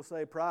lot of people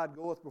say pride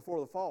goeth before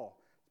the fall.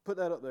 Put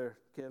that up there,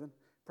 Kevin.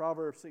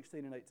 Proverbs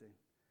 16 and 18.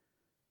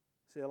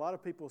 See, a lot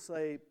of people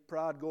say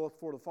pride goeth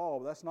before the fall,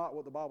 but that's not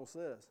what the Bible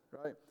says,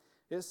 right?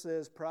 It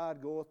says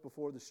pride goeth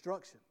before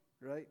destruction,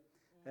 right?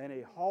 And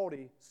a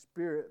haughty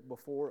spirit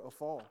before a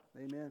fall.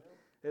 Amen.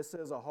 It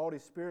says a haughty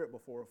spirit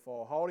before a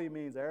fall. Haughty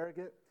means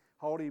arrogant.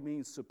 Haughty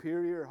means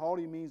superior.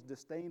 Haughty means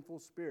disdainful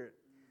spirit.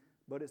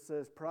 But it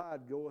says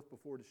pride goeth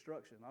before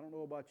destruction. I don't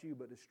know about you,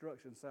 but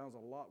destruction sounds a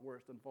lot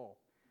worse than fall.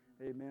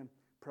 Amen.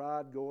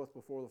 Pride goeth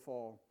before the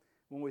fall.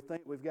 When we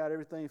think we've got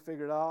everything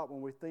figured out,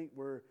 when we think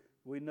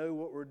we know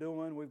what we're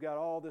doing, we've got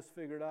all this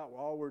figured out,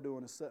 all we're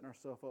doing is setting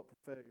ourselves up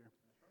for failure.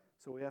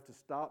 So we have to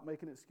stop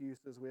making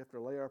excuses. We have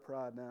to lay our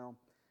pride down,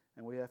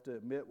 and we have to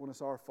admit when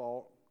it's our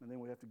fault, and then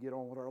we have to get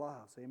on with our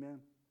lives. Amen.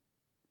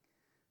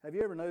 Have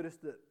you ever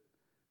noticed that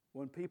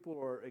when people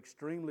are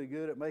extremely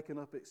good at making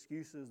up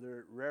excuses,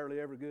 they're rarely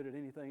ever good at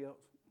anything else?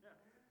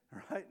 Yeah.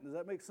 Right? Does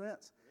that make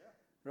sense?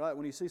 Yeah. Right?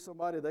 When you see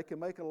somebody, they can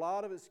make a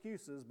lot of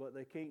excuses, but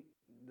they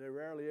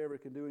rarely ever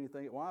can do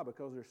anything. Why?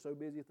 Because they're so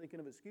busy thinking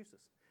of excuses.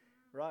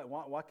 Right?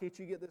 Why can't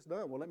you get this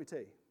done? Well, let me tell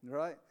you.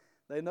 Right?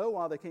 They know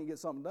why they can't get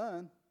something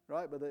done,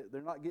 right? But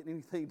they're not getting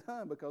anything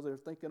done because they're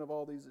thinking of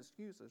all these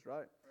excuses,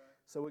 right?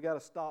 So we got to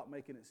stop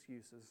making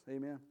excuses.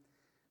 Amen?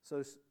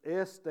 So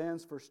S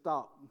stands for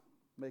stop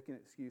making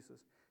excuses.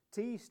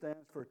 T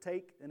stands for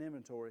take an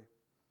inventory.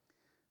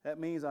 That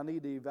means I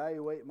need to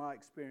evaluate my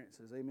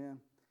experiences. Amen.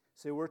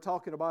 See, we're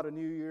talking about a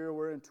new year.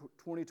 We're in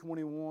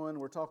 2021.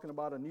 We're talking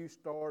about a new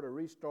start, a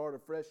restart, a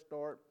fresh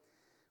start.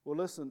 Well,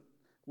 listen,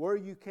 where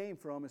you came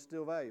from is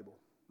still valuable.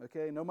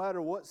 Okay? No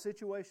matter what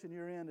situation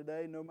you're in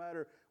today, no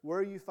matter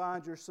where you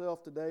find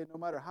yourself today, no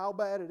matter how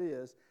bad it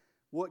is,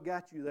 what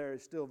got you there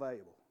is still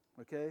valuable.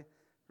 Okay?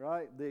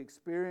 Right? The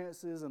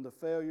experiences and the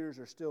failures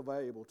are still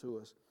valuable to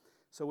us.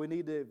 So we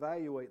need to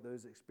evaluate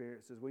those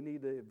experiences. We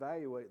need to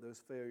evaluate those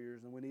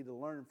failures, and we need to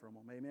learn from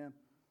them. Amen?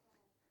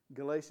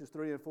 Galatians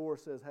 3 and 4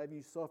 says, have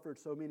you suffered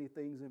so many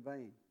things in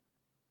vain?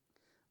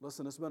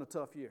 Listen, it's been a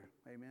tough year.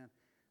 Amen?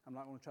 I'm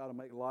not going to try to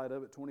make light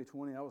of it.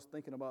 2020, I was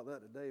thinking about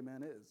that today,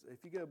 man.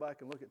 If you go back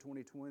and look at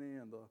 2020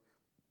 and the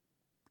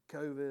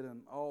COVID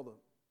and all the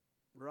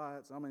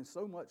riots, I mean,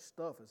 so much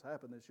stuff has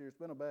happened this year. It's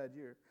been a bad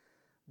year.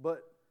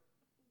 But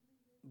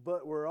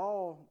were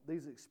all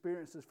these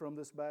experiences from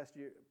this past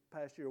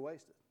year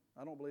wasted?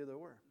 I don't believe they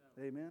were.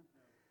 No. Amen?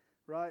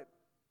 No. Right?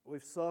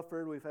 We've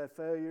suffered, we've had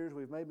failures,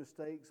 we've made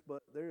mistakes,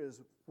 but there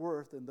is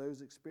worth in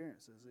those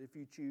experiences if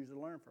you choose to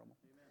learn from them.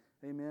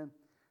 Amen? Amen?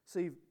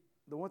 See,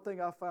 the one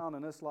thing I found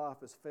in this life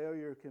is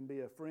failure can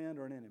be a friend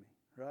or an enemy,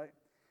 right?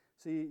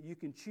 See, you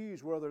can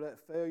choose whether that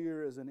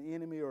failure is an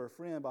enemy or a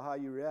friend by how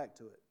you react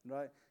to it,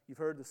 right? You've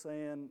heard the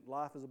saying,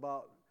 life is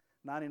about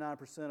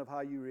 99% of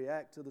how you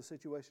react to the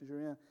situations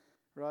you're in.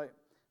 Right?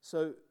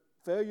 So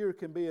failure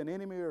can be an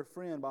enemy or a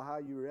friend by how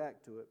you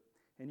react to it.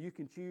 And you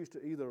can choose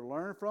to either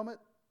learn from it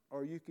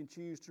or you can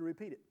choose to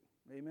repeat it.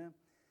 Amen?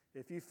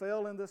 If you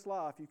fail in this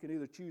life, you can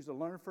either choose to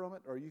learn from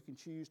it or you can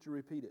choose to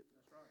repeat it.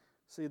 That's right.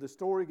 See, the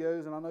story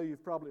goes, and I know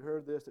you've probably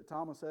heard this, that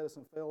Thomas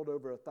Edison failed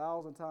over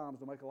 1,000 times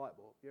to make a light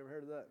bulb. You ever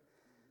heard of that?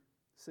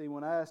 See,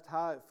 when asked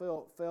how it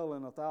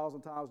failing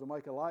 1,000 times to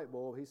make a light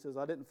bulb, he says,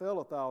 I didn't fail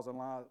 1,000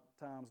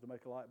 times to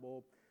make a light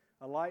bulb.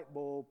 A light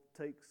bulb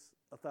takes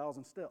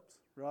 1,000 steps,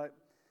 right?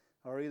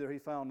 Or either he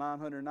found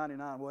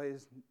 999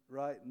 ways,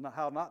 right,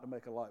 how not to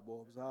make a light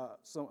bulb,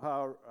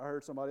 how I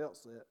heard somebody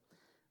else say it,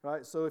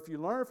 right? So if you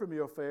learn from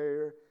your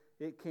failure,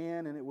 it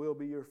can and it will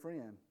be your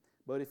friend.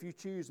 But if you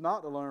choose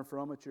not to learn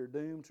from it, you're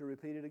doomed to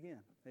repeat it again.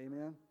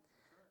 Amen?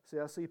 See,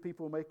 I see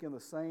people making the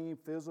same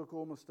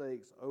physical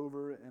mistakes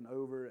over and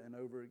over and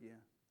over again.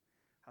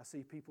 I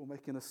see people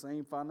making the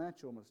same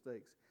financial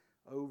mistakes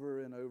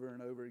over and over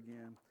and over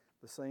again.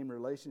 The same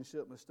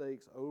relationship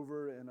mistakes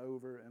over and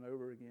over and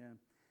over again.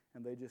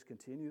 And they just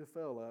continue to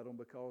fail at them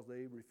because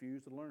they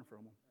refuse to learn from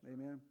them.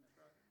 Amen?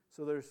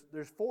 So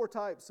there's 4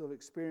 types of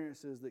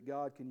experiences that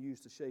God can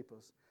use to shape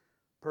us.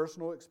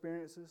 Personal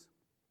experiences,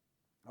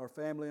 our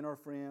family and our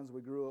friends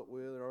we grew up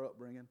with, our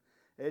upbringing.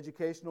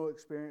 Educational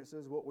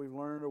experiences, what we've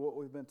learned or what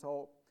we've been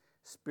taught.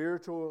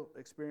 Spiritual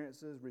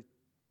experiences,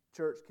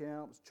 church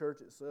camps, church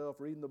itself,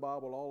 reading the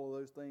Bible, all of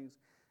those things.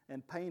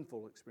 And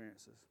painful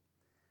experiences.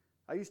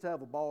 I used to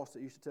have a boss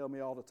that used to tell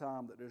me all the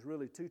time that there's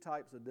really two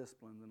types of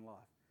disciplines in life.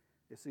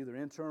 It's either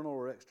internal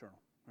or external,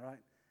 right?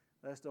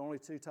 That's the only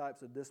two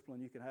types of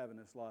discipline you can have in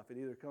this life. It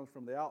either comes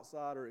from the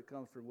outside or it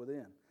comes from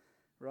within,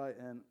 right?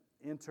 And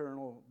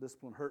internal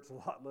discipline hurts a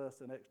lot less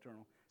than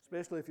external,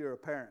 especially if you're a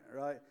parent,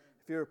 right?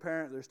 If you're a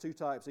parent, there's two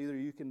types. Either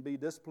you can be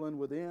disciplined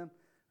within,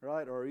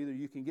 right, or either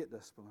you can get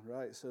discipline,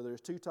 right? So there's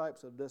two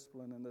types of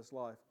discipline in this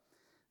life.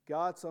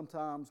 God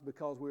sometimes,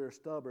 because we are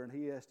stubborn,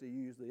 He has to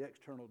use the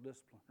external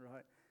discipline,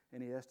 right?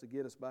 And He has to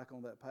get us back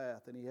on that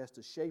path, and He has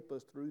to shape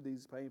us through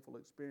these painful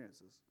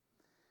experiences.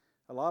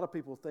 A lot of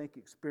people think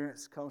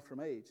experience comes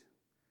from age,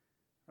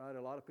 right?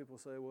 A lot of people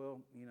say,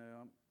 well, you know,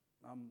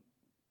 I'm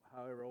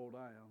however old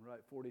I am,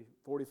 right?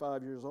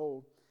 45 years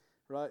old,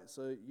 right?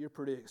 So you're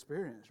pretty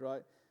experienced,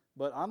 right?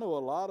 But I know a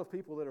lot of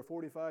people that are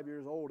 45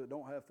 years old that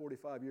don't have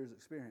 45 years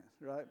experience,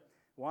 right?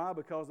 Why?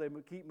 Because they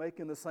keep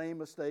making the same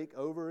mistake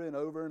over and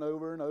over and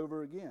over and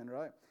over again,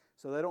 right?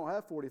 So they don't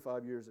have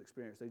 45 years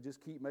experience. They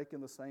just keep making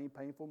the same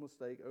painful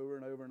mistake over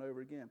and over and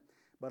over again.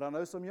 But I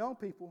know some young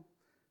people,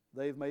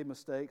 they've made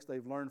mistakes,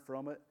 they've learned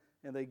from it,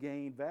 and they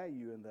gain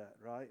value in that,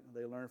 right?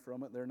 They learn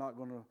from it, they're not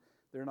going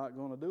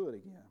to do it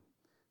again.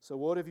 So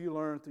what have you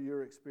learned through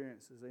your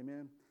experiences?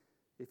 Amen?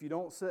 If you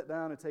don't sit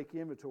down and take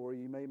inventory,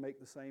 you may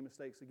make the same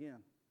mistakes again.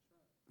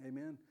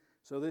 Amen?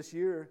 So this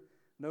year,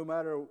 no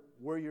matter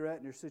where you're at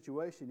in your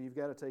situation, you've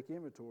got to take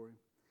inventory.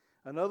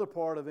 Another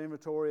part of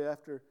inventory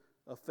after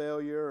a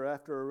failure or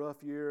after a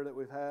rough year that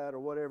we've had or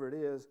whatever it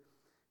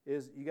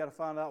is you got to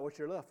find out what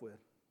you're left with.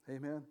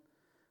 Amen?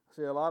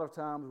 See, a lot of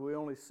times we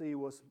only see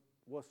what's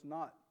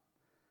not,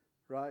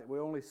 right? We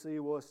only see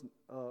what's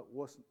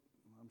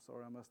I'm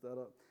sorry, I messed that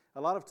up.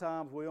 A lot of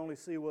times we only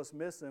see what's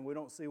missing. We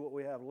don't see what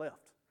we have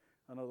left,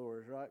 in other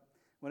words, right?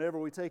 Whenever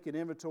we take an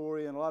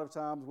inventory, and a lot of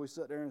times we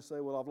sit there and say,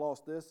 well, I've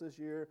lost this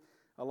year.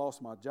 I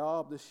lost my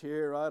job this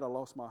year, right? I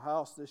lost my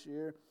house this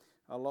year.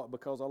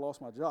 Because I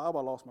lost my job,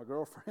 I lost my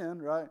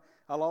girlfriend, right?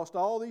 I lost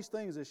all these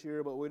things this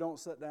year, but we don't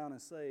sit down and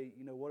say,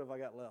 you know, what have I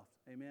got left?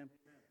 Amen?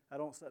 I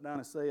don't sit down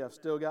and say, I've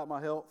still got my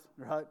health,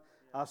 right?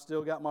 I've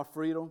still got my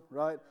freedom,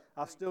 right?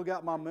 I've still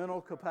got my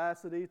mental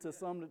capacity to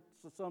some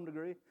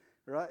degree,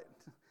 right?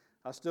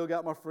 I've still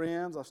got my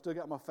friends. I've still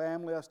got my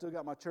family. I've still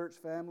got my church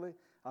family.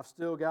 I've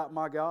still got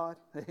my God.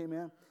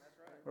 Amen?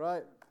 That's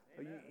right.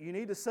 You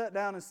need to sit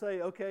down and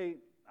say, okay,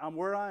 I'm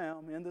where I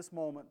am in this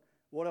moment.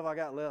 What have I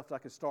got left I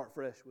can start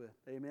fresh with?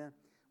 Amen?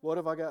 What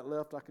have I got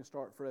left I can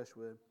start fresh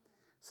with?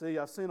 See,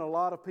 I've seen a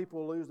lot of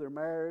people lose their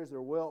marriage,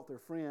 their wealth, their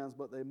friends,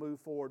 but they move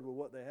forward with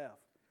what they have.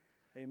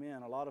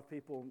 Amen. A lot of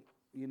people,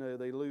 you know,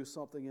 they lose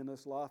something in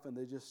this life and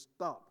they just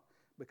stop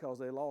because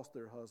they lost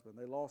their husband,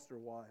 they lost their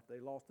wife, they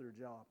lost their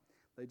job.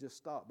 They just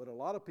stop. But a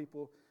lot of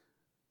people,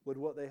 with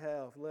what they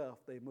have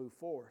left, they move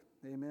forward.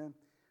 Amen.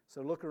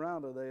 So look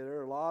around today. There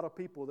are a lot of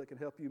people that can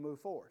help you move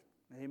forward.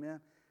 Amen.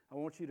 I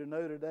want you to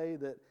know today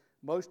that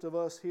most of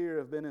us here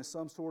have been in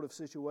some sort of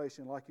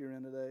situation like you're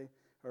in today,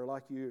 or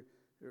like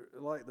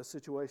the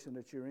situation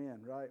that you're in,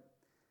 right?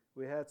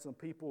 We had some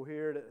people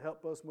here that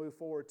helped us move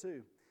forward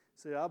too.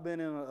 See, I've been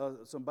in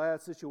some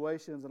bad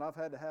situations, and I've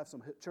had to have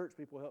some church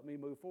people help me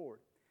move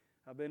forward.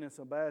 I've been in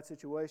some bad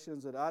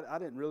situations that I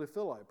didn't really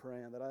feel like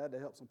praying, that I had to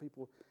help some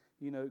people,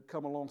 you know,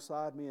 come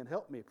alongside me and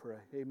help me pray.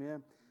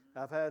 Amen.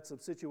 I've had some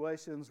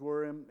situations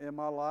where in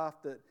my life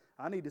that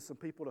I needed some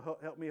people to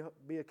help me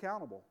be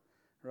accountable,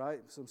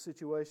 right? Some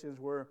situations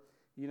where,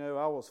 you know,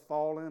 I was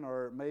falling,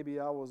 or maybe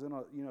I was in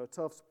a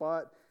tough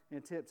spot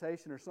in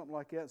temptation or something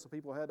like that, so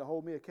people had to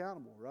hold me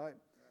accountable, right?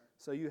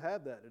 So you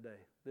have that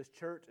today. This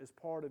church is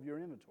part of your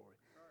inventory.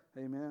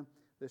 Amen.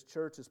 This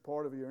church is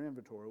part of your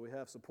inventory. We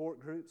have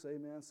support groups,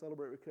 amen,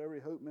 Celebrate Recovery,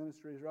 Hope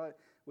Ministries, right?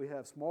 We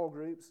have small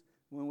groups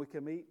when we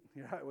can meet,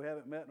 right? We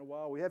haven't met in a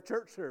while. We have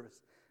church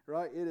service,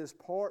 right? It is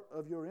part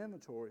of your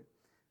inventory,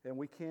 and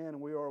we can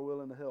and we are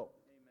willing to help.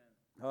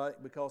 Amen. All right,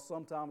 because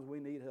sometimes we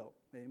need help,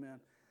 amen.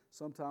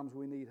 Sometimes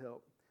we need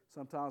help.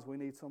 Sometimes we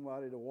need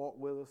somebody to walk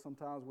with us.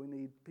 Sometimes we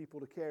need people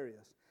to carry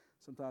us.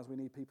 Sometimes we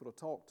need people to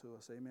talk to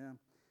us, amen.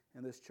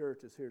 And this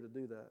church is here to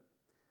do that.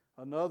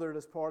 Another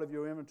that's part of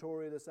your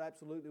inventory that's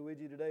absolutely with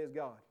you today is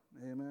God.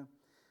 Amen.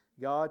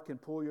 God can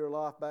pull your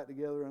life back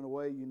together in a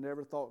way you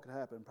never thought could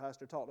happen.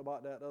 Pastor talked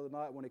about that the other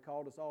night when he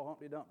called us all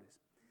Humpty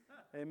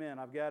Dumptys. Amen.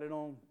 I've got it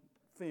on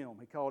film.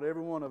 He called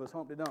every one of us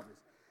Humpty Dumptys.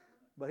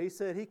 But he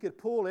said he could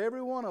pull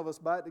every one of us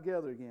back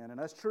together again, and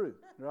that's true,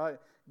 right?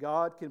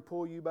 God can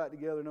pull you back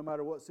together no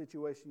matter what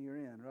situation you're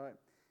in, right?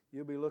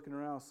 You'll be looking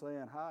around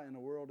saying, how in the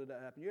world did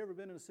that happen? You ever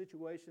been in a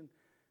situation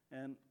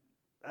and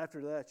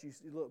after that, you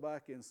look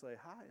back and say,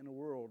 how in the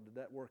world did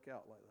that work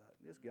out like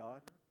that? It's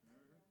God.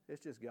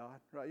 It's just God,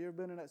 right? You ever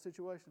been in that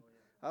situation?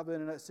 I've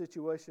been in that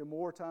situation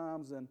more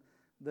times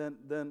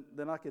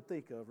than I could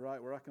think of,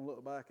 right? Where I can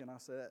look back and I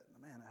say,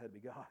 man, that had to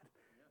be God,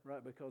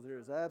 right? Because there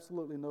is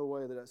absolutely no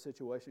way that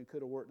situation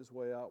could have worked its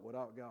way out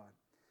without God,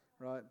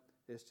 right?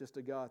 It's just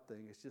a God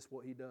thing. It's just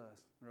what He does,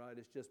 right?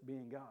 It's just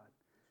being God,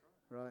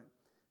 right?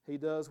 He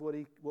does what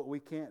we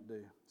can't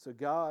do. So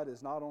God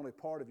is not only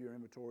part of your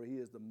inventory, He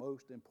is the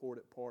most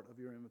important part of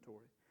your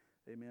inventory.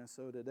 Amen.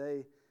 So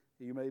today,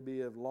 You may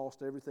have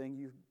lost everything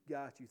you've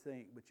got, you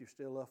think, but you're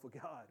still left with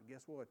God.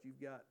 Guess what? You've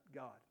got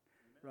God.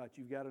 Amen. Right?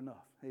 You've got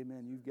enough.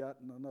 Amen. You've got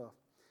enough.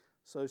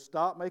 So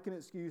stop making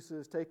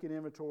excuses, taking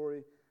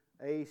inventory.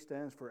 A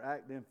stands for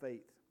act in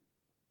faith.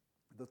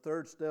 The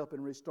third step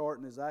in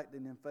restarting is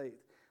acting in faith.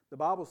 The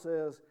Bible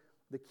says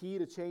the key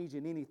to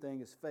changing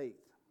anything is faith,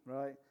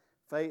 right?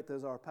 Faith,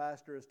 as our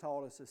pastor has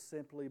taught us, is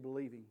simply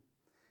believing.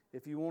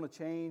 If you want to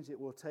change, it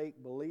will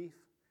take belief.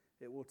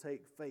 It will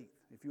take faith.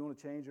 If you want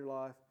to change your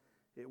life,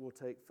 it will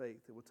take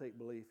faith. It will take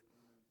belief.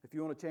 If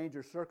you want to change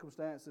your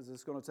circumstances,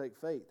 it's going to take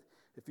faith.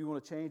 If you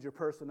want to change your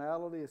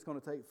personality, it's going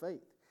to take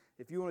faith.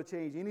 If you want to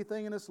change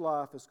anything in this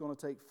life, it's going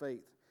to take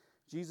faith.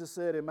 Jesus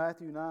said in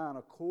Matthew 9,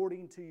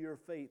 according to your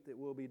faith, it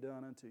will be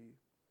done unto you.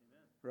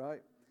 Amen.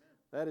 Right?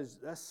 Amen.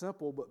 That's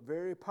simple but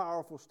very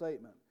powerful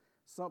statement.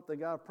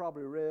 Something I've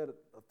probably read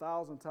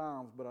 1,000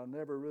 times, but I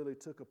never really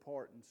took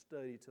apart and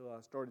studied till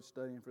I started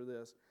studying for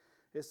this.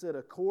 It said,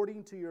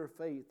 according to your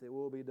faith, it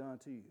will be done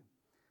to you.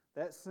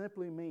 That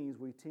simply means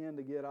we tend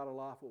to get out of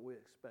life what we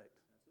expect.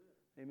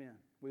 That's it. Amen.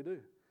 We do.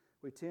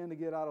 We tend to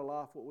get out of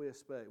life what we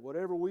expect.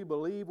 Whatever we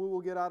believe we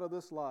will get out of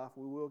this life,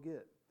 we will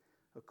get.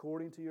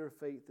 According to your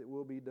faith, it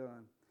will be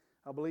done.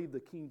 I believe the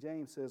King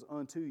James says,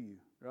 unto you,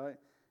 right?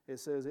 It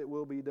says, it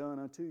will be done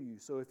unto you.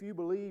 So if you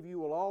believe you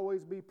will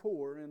always be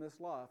poor in this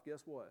life,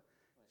 guess what?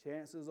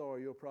 Chances are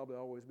you'll probably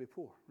always be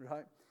poor,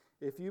 right?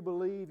 If you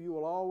believe you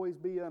will always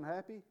be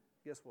unhappy,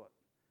 guess what?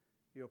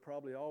 You'll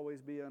probably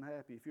always be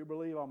unhappy. If you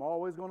believe I'm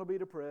always going to be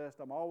depressed,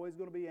 I'm always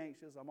going to be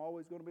anxious, I'm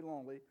always going to be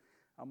lonely,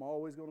 I'm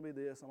always going to be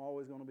this, I'm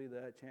always going to be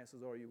that,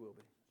 chances are you will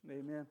be.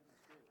 Amen?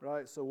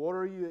 Right? So what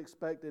are you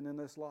expecting in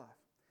this life?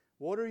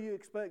 What are you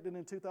expecting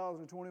in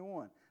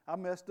 2021? I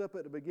messed up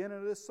at the beginning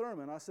of this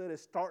sermon. I said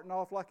it's starting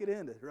off like it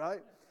ended, right?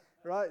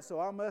 Right? So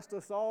I messed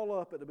us all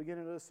up at the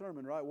beginning of this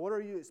sermon, right? What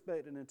are you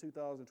expecting in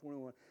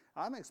 2021?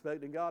 I'm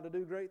expecting God to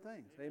do great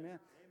things. Amen?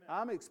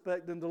 I'm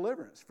expecting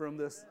deliverance from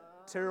this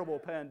terrible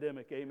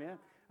pandemic. Amen?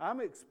 I'm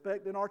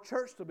expecting our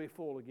church to be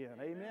full again.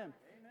 Amen?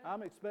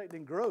 I'm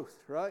expecting growth,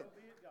 right?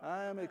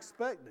 I am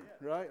expecting,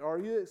 right? Are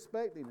you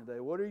expecting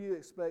today? What are you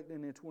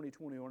expecting in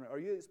 2021? Are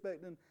you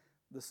expecting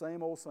the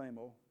same old,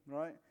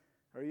 right?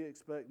 Are you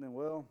expecting,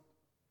 well,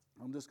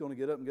 I'm just going to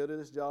get up and go to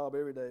this job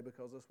every day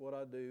because that's what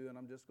I do, and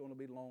I'm just going to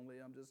be lonely,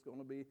 I'm just going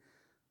to be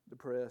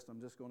depressed,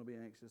 I'm just going to be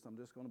anxious, I'm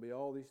just going to be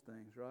all these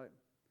things, right?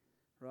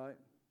 Right?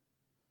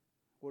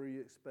 What are you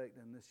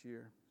expecting this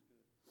year?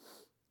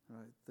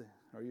 Right?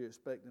 Are you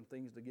expecting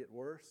things to get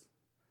worse?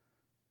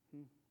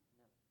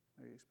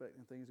 Are you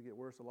expecting things to get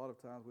worse? A lot of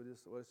times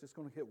it's just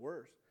going to get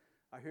worse.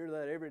 I hear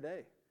that every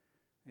day.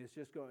 It's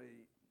just going to...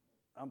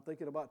 I'm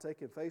thinking about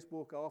taking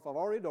Facebook off. I've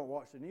already don't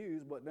watch the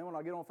news, but then when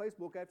I get on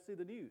Facebook, I have to see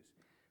the news.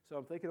 So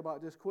I'm thinking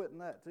about just quitting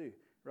that too,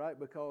 right?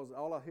 Because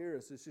all I hear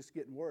is it's just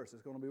getting worse.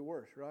 It's going to be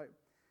worse, right?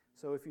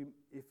 So if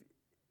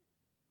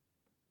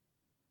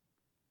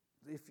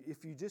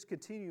you just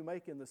continue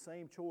making the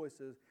same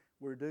choices,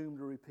 we're doomed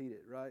to repeat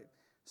it, right?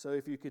 So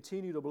if you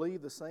continue to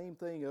believe the same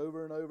thing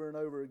over and over and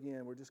over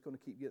again, we're just going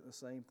to keep getting the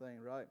same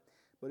thing, right?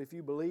 But if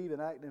you believe and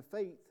act in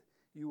faith,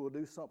 you will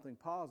do something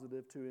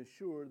positive to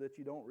ensure that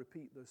you don't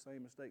repeat those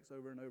same mistakes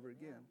over and over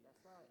again. That's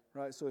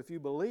right. Right? So if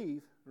you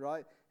believe,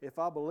 right, if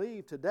I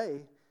believe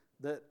today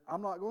that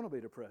I'm not going to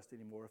be depressed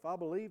anymore, if I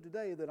believe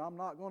today that I'm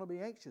not going to be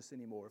anxious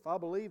anymore, if I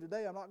believe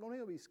today I'm not going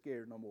to be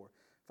scared no more,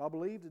 if I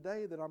believe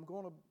today that I'm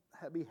going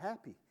to be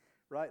happy,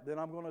 right, then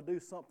I'm going to do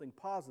something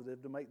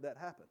positive to make that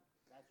happen.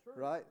 That's true.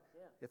 Right?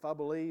 Yeah. If I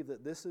believe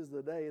that this is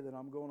the day that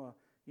I'm going to,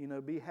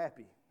 be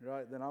happy,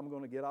 right, then I'm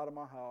going to get out of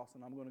my house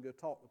and I'm going to go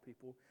talk to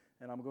people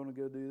and I'm going to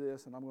go do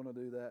this and I'm going to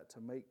do that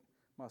to make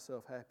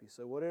myself happy.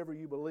 So whatever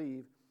you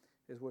believe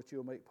is what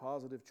you'll make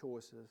positive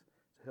choices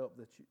to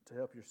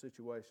help your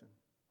situation.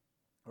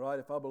 All right,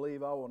 if I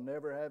believe I will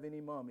never have any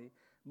money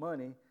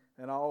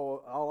and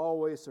I'll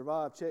always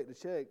survive check to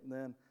check,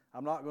 then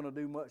I'm not going to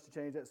do much to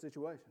change that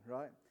situation,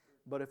 right?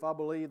 But if I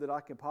believe that I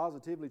can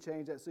positively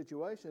change that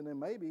situation, then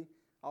maybe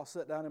I'll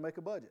sit down and make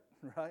a budget,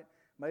 right?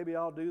 Maybe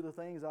I'll do the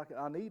things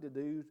I need to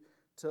do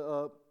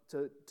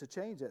to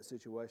change that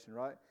situation,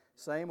 right?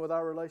 Same with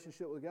our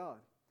relationship with God.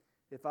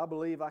 If I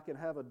believe I can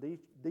have a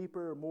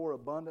deeper, more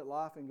abundant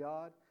life in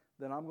God,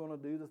 then I'm going to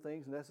do the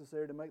things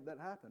necessary to make that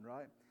happen,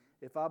 right?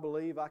 If I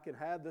believe I can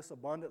have this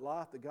abundant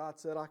life that God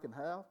said I can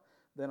have,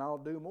 then I'll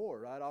do more,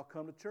 right? I'll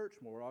come to church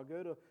more. I'll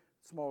go to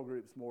small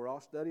groups more.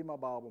 I'll study my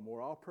Bible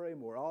more. I'll pray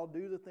more. I'll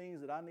do the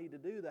things that I need to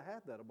do to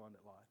have that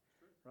abundant life,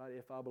 right?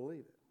 If I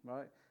believe it,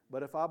 right?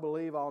 But if I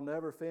believe I'll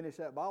never finish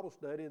that Bible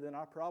study, then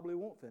I probably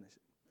won't finish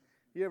it.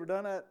 You ever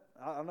done that?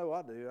 I know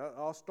I do.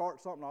 I'll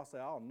start something, I'll say,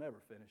 I'll never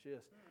finish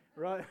this,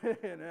 right?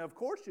 And of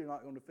course you're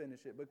not going to finish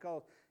it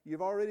because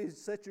you've already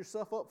set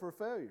yourself up for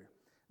failure.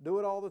 Do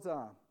it all the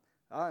time.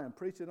 I am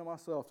preaching to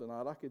myself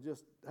tonight. I could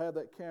just have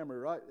that camera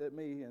right at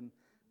me and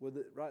with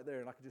it right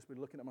there, and I could just be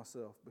looking at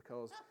myself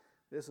because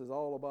this is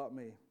all about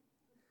me.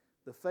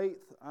 The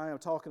faith I am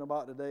talking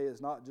about today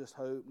is not just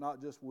hope,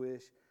 not just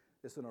wish.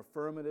 It's an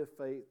affirmative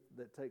faith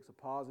that takes a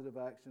positive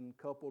action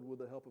coupled with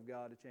the help of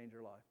God to change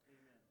your life.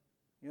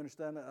 You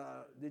understand that?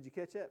 Did you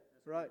catch that?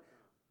 Right?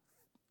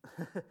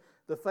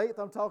 The faith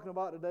I'm talking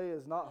about today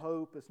is not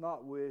hope. It's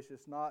not wish.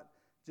 It's not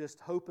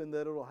just hoping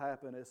that it'll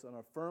happen. It's an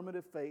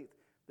affirmative faith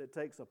that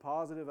takes a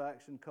positive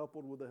action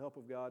coupled with the help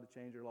of God to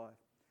change your life.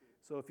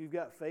 So if you've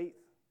got faith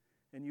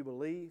and you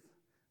believe,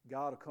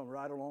 God will come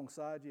right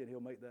alongside you and He'll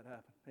make that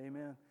happen.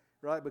 Amen?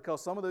 Right?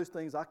 Because some of those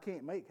things I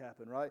can't make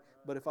happen, right?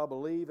 But if I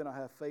believe and I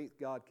have faith,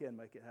 God can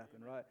make it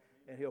happen, right?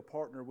 And He'll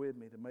partner with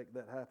me to make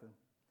that happen.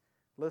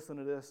 Listen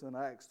to this in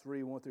Acts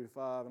 3, 1 through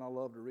 5, and I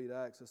love to read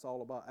Acts. It's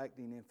all about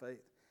acting in faith.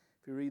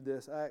 If you read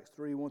this, Acts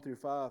 3, 1 through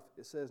 5,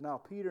 it says, Now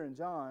Peter and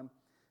John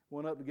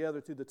went up together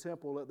to the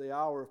temple at the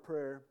hour of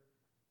prayer,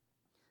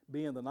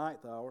 being the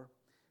 9th hour.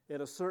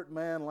 And a certain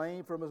man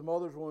lame from his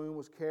mother's womb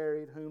was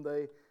carried, whom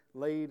they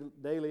laid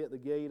daily at the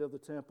gate of the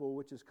temple,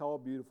 which is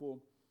called Beautiful,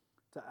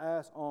 to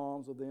ask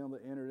alms of them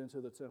that entered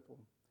into the temple.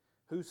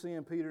 Who,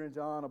 seeing Peter and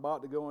John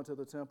about to go into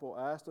the temple,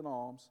 asked an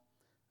alms,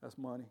 that's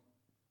money.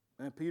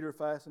 And Peter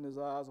fastened his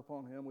eyes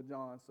upon him with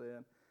John,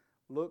 saying,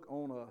 Look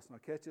on us. Now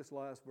catch this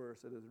last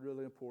verse, it is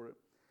really important.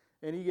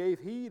 And he gave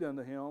heed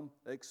unto him,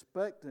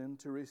 expecting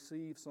to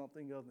receive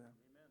something of them.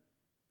 Amen.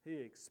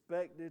 He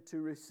expected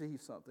to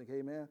receive something.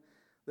 Amen.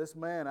 This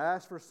man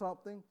asked for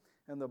something,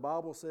 and the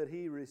Bible said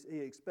he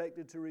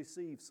expected to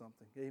receive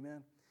something.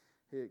 Amen.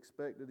 He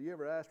expected. You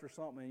ever asked for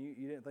something and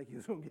you didn't think you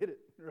was going to get it,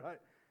 right?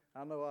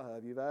 I know I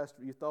have. You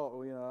thought,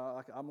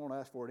 well, I'm going to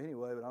ask for it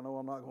anyway, but I know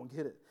I'm not going to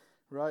get it,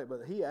 right?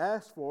 But he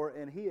asked for it,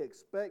 and he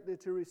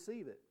expected to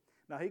receive it.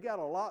 Now, he got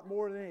a lot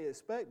more than he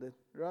expected,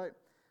 right?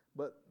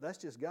 But that's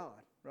just God,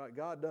 right?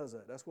 God does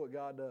that. That's what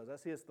God does.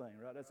 That's His thing,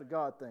 right? That's a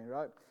God thing,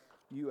 right?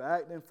 You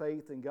act in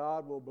faith, and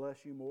God will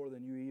bless you more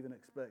than you even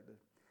expected.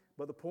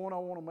 But the point I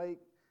want to make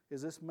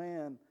is this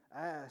man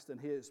asked and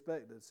he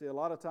expected. See, a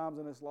lot of times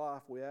in this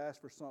life, we ask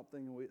for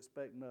something and we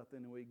expect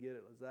nothing and we get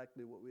it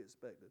exactly what we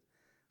expected.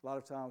 A lot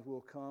of times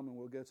we'll come and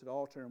we'll go to the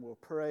altar and we'll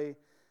pray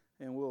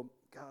and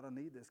God, I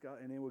need this, God,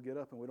 and then we'll get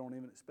up and we don't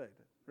even expect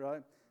it,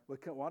 right?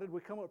 Why did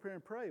we come up here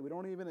and pray? We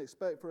don't even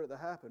expect for it to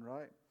happen,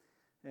 right?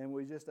 And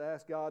we just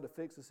ask God to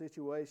fix the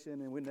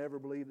situation, and we never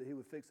believe that He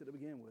would fix it to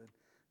begin with.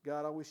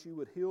 God, I wish You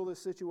would heal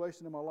this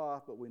situation in my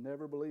life, but we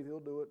never believe He'll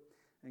do it.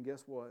 And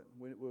guess what?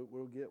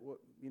 We'll get what,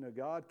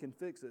 God can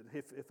fix it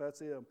if that's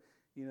Him.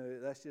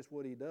 That's just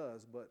what He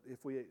does. But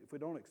if we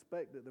don't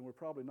expect it, then we're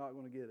probably not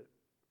going to get it.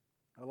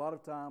 A lot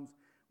of times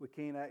we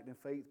can't act in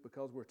faith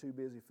because we're too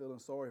busy feeling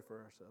sorry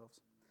for ourselves.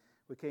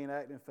 We can't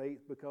act in faith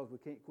because we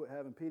can't quit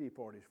having pity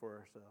parties for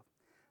ourselves.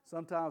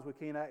 Sometimes we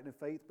can't act in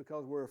faith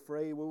because we're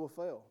afraid we will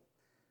fail,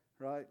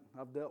 right?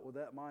 I've dealt with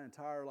that my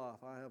entire life.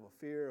 I have a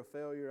fear of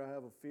failure. I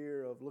have a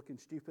fear of looking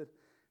stupid,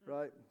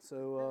 right?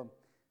 So,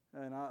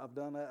 and I've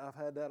done that. I've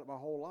had that my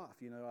whole life.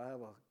 I have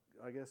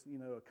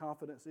a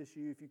confidence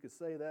issue, if you could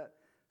say that.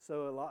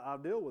 So I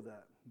deal with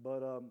that.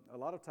 But a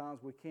lot of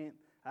times we can't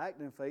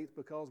act in faith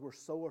because we're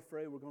so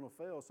afraid we're going to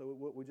fail. So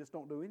we just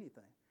don't do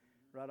anything.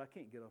 Right? I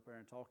can't get up there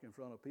and talk in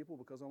front of people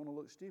because I want to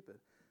look stupid.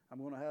 I'm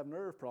going to have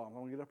nerve problems.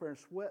 I'm going to get up there and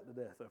sweat to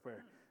death up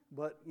there.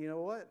 But you know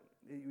what?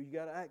 You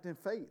got to act in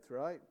faith,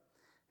 right?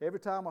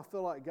 Every time I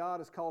feel like God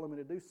is calling me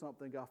to do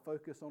something, I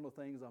focus on the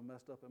things I've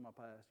messed up in my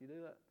past. You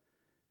do that?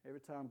 Every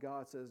time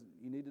God says,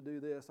 you need to do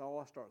this, all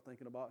I start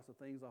thinking about is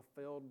the things I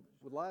failed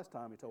with last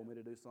time He told me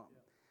to do something.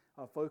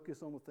 I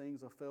focus on the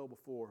things I failed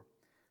before.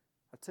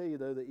 I tell you,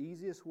 though, the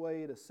easiest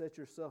way to set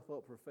yourself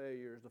up for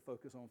failure is to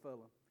focus on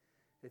failing.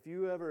 If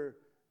you ever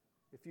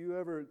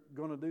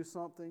going to do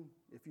something,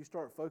 if you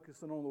start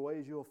focusing on the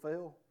ways you'll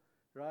fail,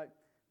 right?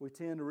 We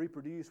tend to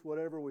reproduce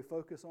whatever we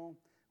focus on.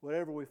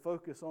 Whatever we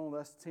focus on,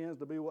 that tends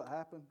to be what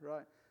happened,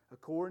 right?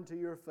 According to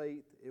your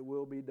faith, it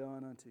will be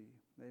done unto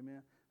you.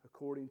 Amen?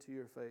 According to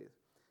your faith.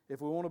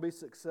 If we want to be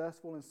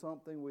successful in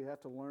something, we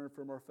have to learn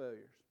from our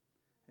failures.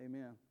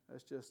 Amen?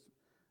 That's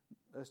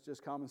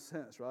just common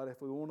sense, right?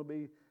 If we want to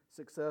be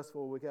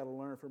successful, we got to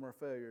learn from our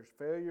failures.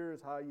 Failure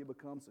is how you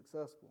become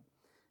successful.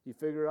 You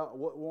figure out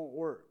what won't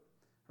work.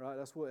 Right?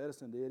 That's what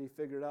Edison did. He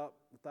figured out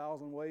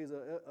 1,000 ways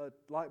a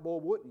light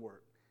bulb wouldn't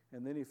work.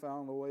 And then he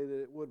found a way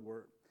that it would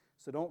work.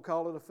 So don't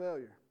call it a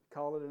failure.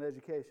 Call it an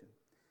education.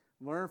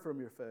 Learn from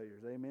your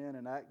failures. Amen.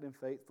 And act in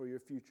faith for your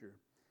future.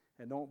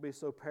 And don't be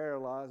so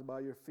paralyzed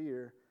by your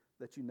fear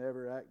that you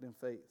never act in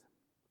faith.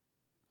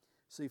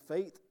 See,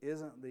 faith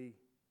isn't the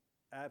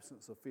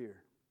absence of fear.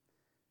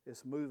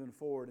 It's moving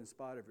forward in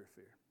spite of your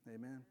fear.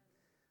 Amen.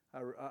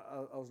 I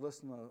was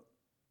listening to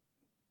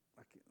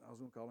I was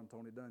going to call him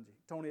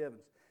Tony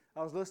Evans.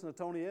 I was listening to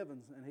Tony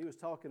Evans, and he was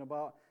talking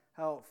about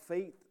how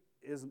faith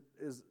is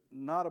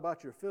not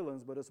about your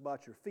feelings, but it's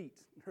about your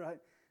feet, right?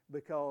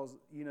 Because,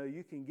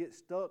 you can get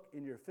stuck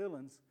in your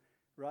feelings,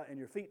 right, and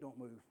your feet don't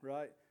move,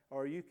 right?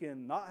 Or you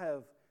can not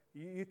have,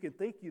 you can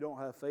think you don't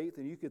have faith,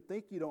 and you could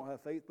think you don't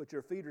have faith, but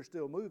your feet are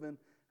still moving,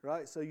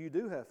 right? So you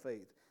do have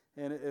faith.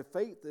 And if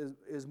faith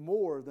is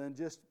more than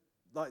just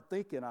like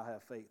thinking I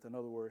have faith, in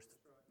other words,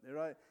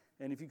 right?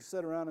 And if you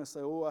sit around and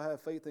say, oh, I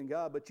have faith in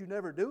God, but you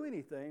never do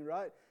anything,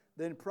 right,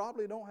 then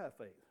probably don't have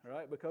faith,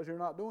 right, because you're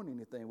not doing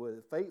anything with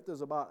it. Faith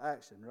is about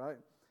action, right?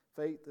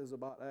 Faith is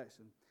about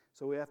action.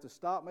 So we have to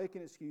stop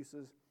making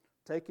excuses,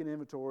 take an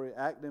inventory,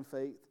 act in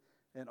faith,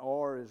 and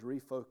R is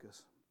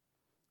refocus.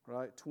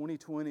 Right?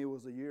 2020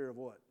 was a year of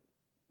what?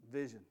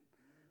 Vision.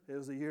 It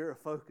was a year of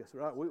focus,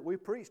 right? We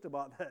preached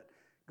about that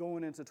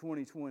going into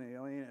 2020.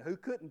 I mean, who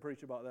couldn't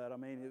preach about that? I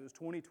mean, it was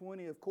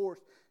 2020. Of course,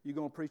 you're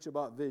going to preach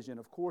about vision.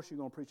 Of course, you're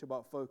going to preach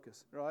about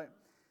focus, right?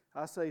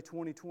 I say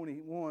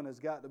 2021 has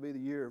got to be the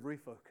year of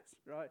refocus,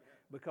 right?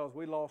 Because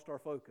we lost our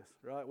focus,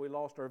 right? We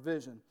lost our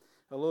vision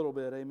a little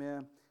bit,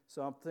 amen?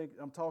 So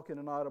I'm talking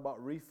tonight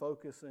about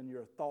refocusing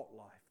your thought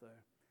life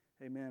there.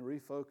 Amen,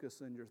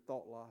 refocus in your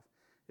thought life.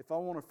 If I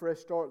want a fresh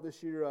start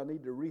this year, I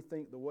need to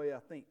rethink the way I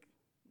think.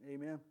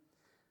 Amen.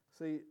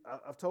 See,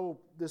 I've told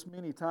this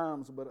many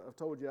times, but I've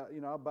told you,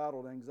 I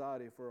battled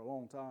anxiety for a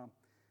long time.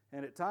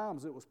 And at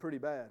times it was pretty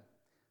bad.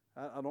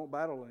 I don't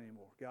battle it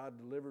anymore. God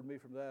delivered me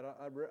from that.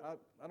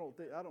 I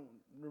don't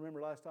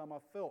remember last time I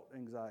felt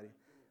anxiety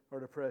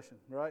or depression,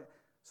 right?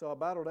 So I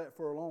battled that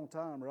for a long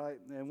time, right?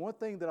 And one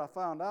thing that I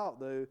found out,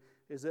 though,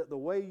 is that the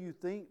way you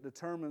think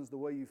determines the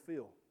way you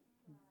feel,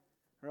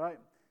 right?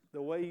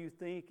 The way you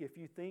think, if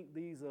you think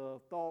these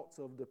thoughts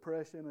of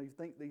depression, or you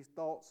think these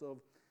thoughts of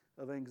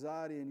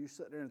anxiety, and you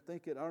sit there and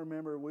think it. I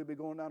remember we'd be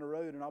going down the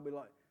road, and I'll be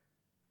like,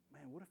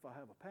 man, what if I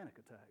have a panic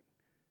attack?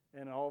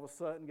 And all of a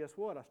sudden, guess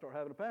what? I start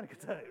having a panic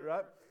attack,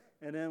 right?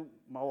 And then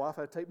my wife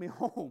had to take me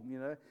home,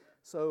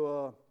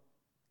 So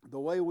the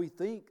way we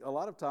think a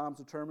lot of times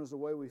determines the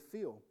way we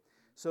feel.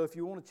 So if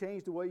you want to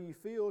change the way you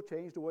feel,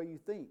 change the way you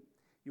think.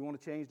 You want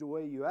to change the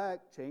way you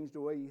act, change the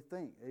way you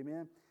think.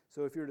 Amen?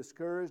 So if you're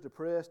discouraged,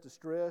 depressed,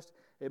 distressed,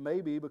 it may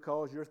be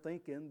because you're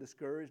thinking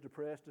discouraged,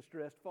 depressed,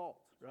 distressed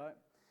thoughts, right?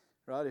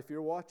 Right? If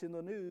you're watching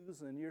the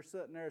news and you're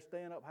sitting there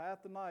staying up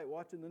half the night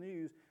watching the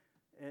news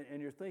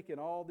and you're thinking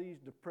all these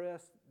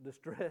depressed,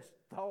 distressed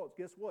thoughts,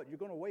 guess what? You're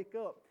going to wake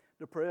up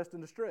depressed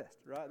and distressed,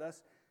 right?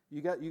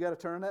 You got to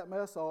turn that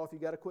mess off. You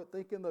got to quit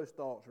thinking those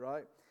thoughts,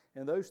 right?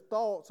 And those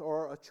thoughts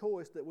are a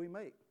choice that we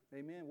make.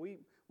 Amen.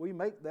 We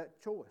make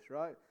that choice,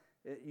 right?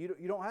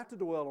 You don't have to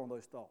dwell on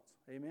those thoughts.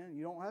 Amen.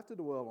 You don't have to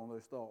dwell on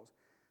those thoughts.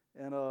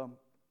 And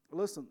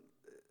listen,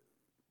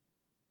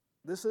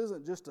 this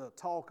isn't just a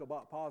talk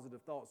about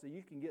positive thoughts. So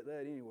you can get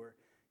that anywhere.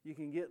 You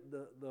can get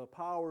the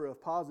power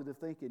of positive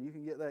thinking. You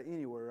can get that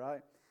anywhere,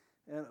 right?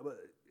 But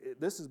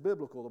this is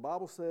biblical. The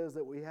Bible says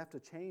that we have to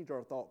change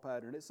our thought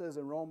pattern. It says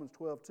in Romans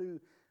 12:2,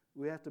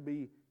 we have to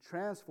be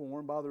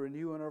transformed by the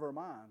renewing of our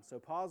mind. So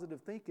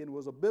positive thinking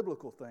was a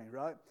biblical thing,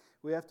 right?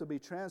 We have to be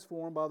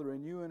transformed by the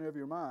renewing of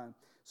your mind.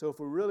 So if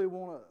we really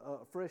want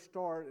a fresh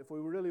start, if we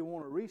really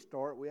want to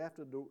restart, we have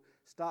to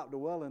stop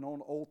dwelling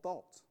on old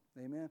thoughts.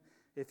 Amen.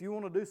 If you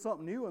want to do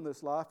something new in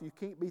this life, you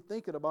can't be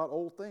thinking about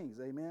old things.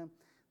 Amen.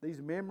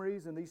 These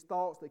memories and these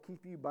thoughts that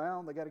keep you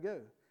bound, they got to go.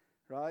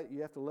 Right?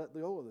 You have to let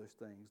go of those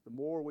things. The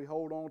more we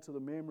hold on to the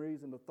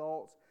memories and the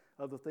thoughts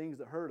of the things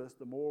that hurt us,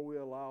 the more we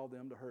allow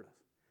them to hurt us.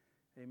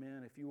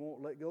 Amen. If you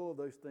won't let go of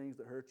those things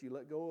that hurt you,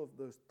 let go of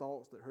those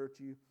thoughts that hurt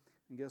you,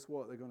 and guess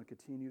what? They're going to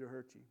continue to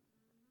hurt you.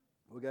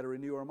 We've got to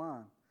renew our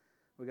mind.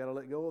 We've got to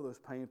let go of those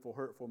painful,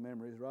 hurtful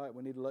memories, right?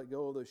 We need to let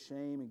go of those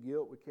shame and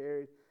guilt we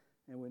carried,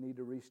 and we need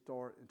to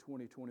restart in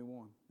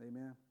 2021.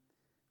 Amen.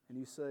 And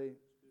you say,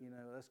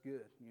 that's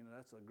good.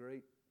 That's a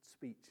great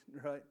speech,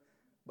 right?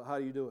 But how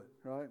do you do it,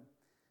 right?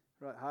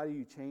 Right? How do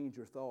you change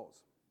your thoughts?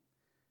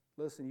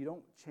 Listen, you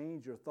don't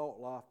change your thought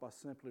life by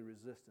simply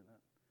resisting it.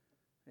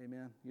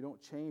 Amen. You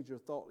don't change your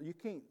thought. You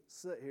can't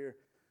sit here,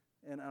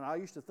 and I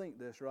used to think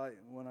this, right?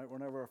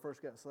 Whenever I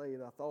first got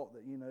saved, I thought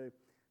that, I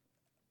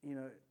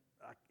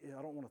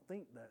don't want to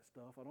think that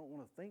stuff. I don't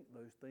want to think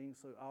those things,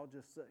 so I'll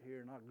just sit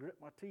here and I'll grit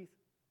my teeth,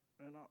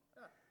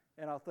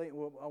 and I'll think,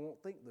 well, I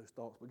won't think those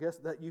thoughts. But guess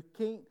that you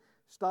can't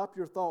stop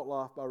your thought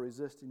life by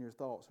resisting your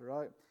thoughts, all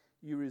right?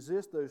 You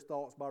resist those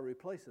thoughts by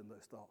replacing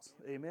those thoughts.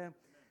 Amen?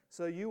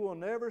 So you will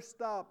never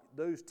stop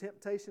those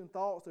temptation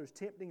thoughts, those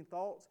tempting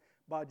thoughts,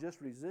 by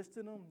just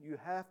resisting them. You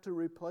have to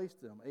replace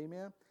them.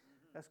 Amen?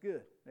 That's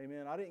good.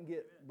 Amen. I didn't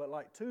get but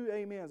like 2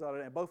 amens out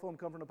of that. Both of them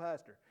come from the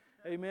pastor.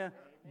 Amen.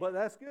 But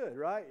that's good,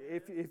 right?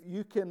 If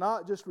you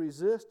cannot just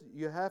resist,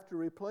 you have to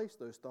replace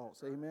those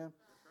thoughts. Amen.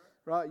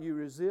 Right? You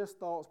resist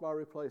thoughts by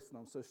replacing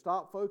them. So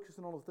stop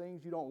focusing on the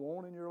things you don't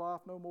want in your life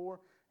no more,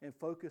 and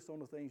focus on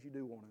the things you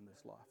do want in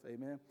this life.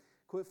 Amen.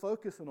 Quit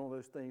focusing on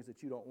those things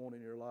that you don't want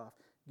in your life.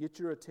 Get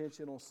your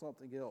attention on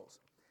something else.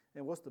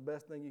 And what's the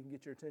best thing you can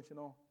get your attention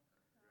on?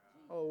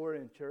 Oh, we're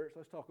in church.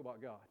 Let's talk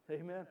about God.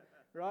 Amen.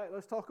 Right?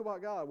 Let's talk about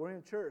God. We're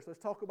in church. Let's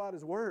talk about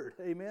His Word.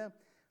 Amen.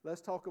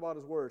 Let's talk about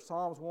His Word.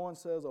 Psalms 1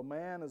 says, a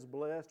man is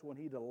blessed when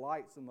he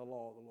delights in the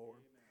law of the Lord.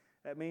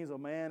 That means a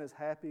man is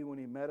happy when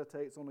he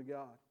meditates on the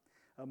God.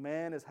 A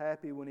man is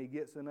happy when he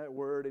gets in that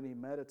Word and he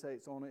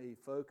meditates on it. He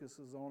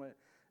focuses on it.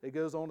 It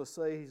goes on to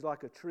say he's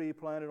like a tree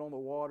planted on the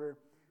water.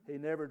 He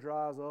never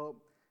dries up.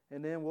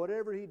 And then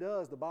whatever he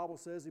does, the Bible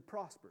says he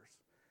prospers.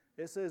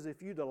 It says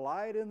if you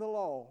delight in the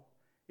law,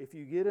 if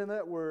you get in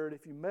that Word,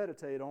 if you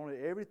meditate on it,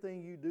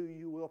 everything you do,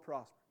 you will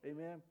prosper.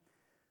 Amen?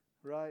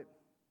 Right?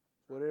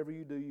 Whatever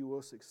you do, you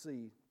will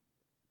succeed.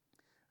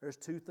 There's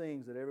 2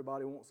 things that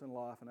everybody wants in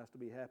life, and that's to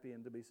be happy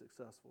and to be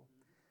successful.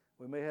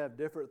 We may have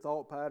different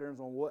thought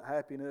patterns on what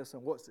happiness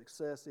and what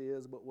success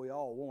is, but we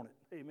all want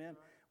it. Amen.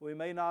 We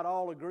may not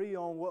all agree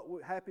on what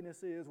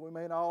happiness is. We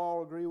may not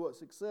all agree what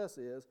success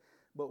is,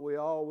 but we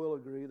all will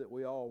agree that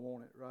we all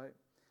want it, right?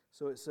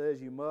 So it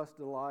says you must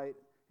delight.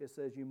 It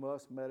says you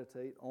must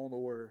meditate on the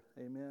Word.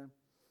 Amen.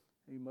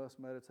 You must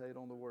meditate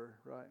on the Word,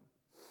 right?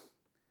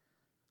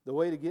 The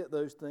way to get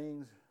those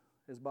things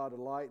is by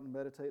delighting and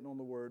meditating on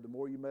the Word. The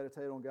more you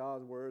meditate on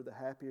God's Word, the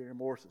happier and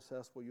more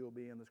successful you'll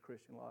be in this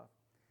Christian life.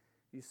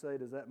 You say,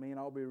 does that mean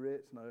I'll be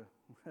rich? No,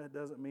 that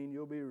doesn't mean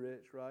you'll be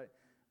rich, right?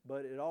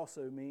 But it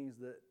also means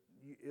that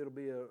it'll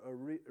be a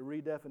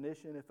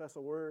redefinition, if that's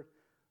a word,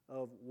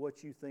 of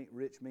what you think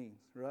rich means,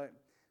 right?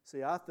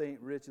 See, I think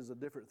rich is a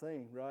different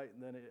thing, right,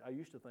 than I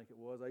used to think it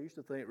was. I used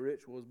to think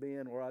rich was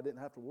being where I didn't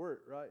have to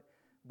work, right?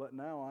 But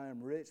now I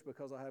am rich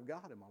because I have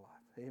God in my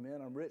life. Amen.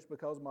 I'm rich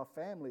because my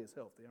family is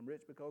healthy. I'm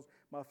rich because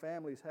my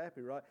family is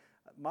happy, right?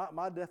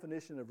 My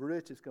definition of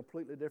rich is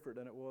completely different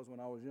than it was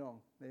when I was young.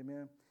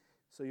 Amen.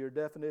 So your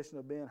definition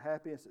of being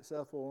happy and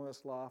successful in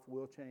this life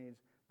will change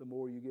the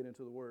more you get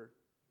into the Word.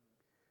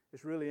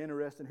 It's really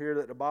interesting here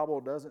that the Bible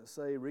doesn't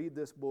say, read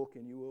this book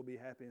and you will be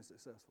happy and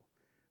successful.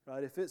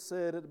 Right? If it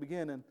said at the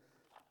beginning,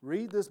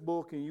 read this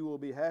book and you will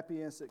be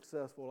happy and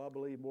successful, I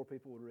believe more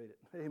people would read it.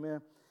 Amen?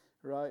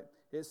 Right?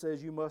 It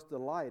says you must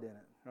delight in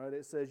it. Right?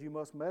 It says you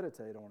must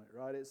meditate on it.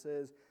 Right? It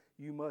says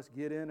you must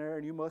get in there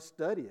and you must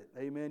study it.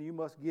 Amen? You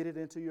must get it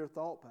into your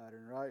thought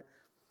pattern. Right?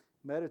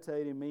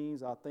 Meditating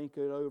means I think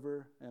it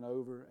over and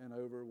over and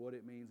over what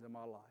it means in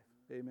my life.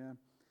 Amen?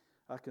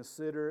 I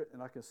consider it,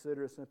 and I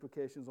consider its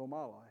implications on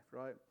my life,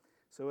 right?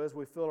 So as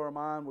we fill our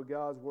mind with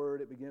God's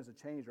Word, it begins to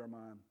change our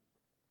mind.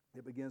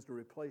 It begins to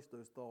replace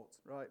those thoughts,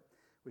 right?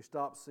 We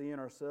stop seeing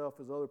ourselves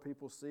as other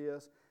people see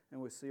us,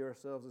 and we see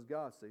ourselves as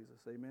God sees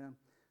us. Amen?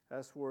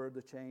 That's where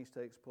the change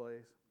takes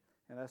place,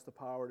 and that's the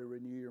power to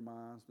renew your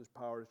minds. There's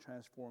power to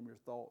transform your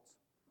thoughts.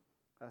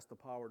 That's the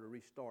power to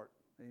restart.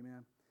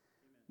 Amen?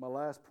 My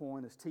last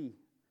point is T.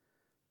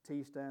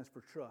 T stands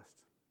for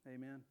trust.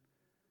 Amen?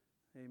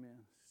 Amen.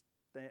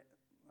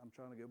 I'm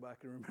trying to go back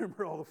and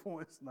remember all the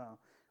points now.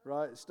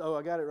 Right? Oh,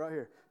 I got it right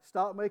here.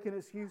 Stop making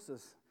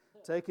excuses.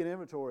 Take an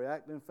inventory.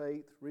 Act in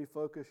faith.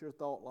 Refocus your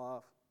thought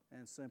life.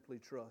 And simply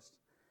trust.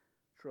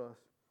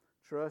 Trust.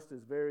 Trust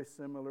is very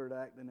similar to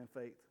acting in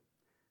faith,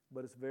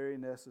 but it's very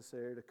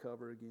necessary to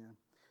cover again.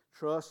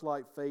 Trust,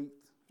 like faith,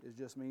 it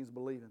just means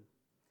believing.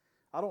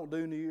 I don't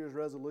do New Year's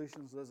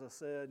resolutions. As I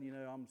said,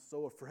 I'm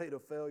so afraid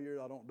of failure,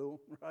 I don't do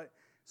them, right?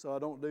 So I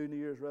don't do New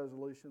Year's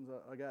resolutions.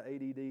 I got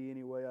ADD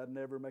anyway. I'd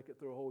never make it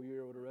through a whole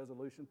year with a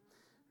resolution,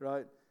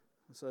 right?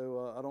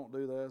 So I don't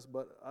do this.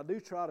 But I do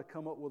try to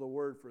come up with a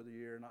word for the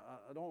year. And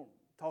I don't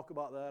talk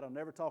about that. I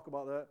never talk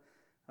about that.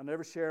 I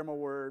never share my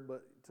word.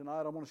 But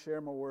tonight I'm going to share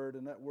my word,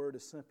 and that word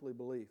is simply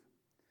believe,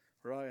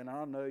 right? And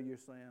I know you're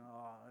saying,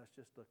 that's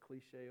just a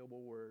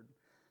clichéable word.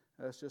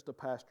 That's just a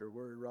pastor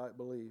word, right?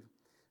 Believe.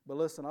 But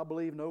listen, I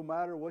believe no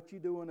matter what you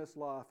do in this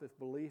life, if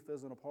belief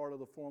isn't a part of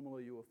the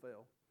formula, you will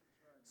fail.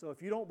 So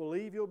if you don't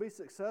believe you'll be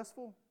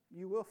successful,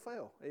 you will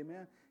fail.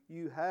 Amen?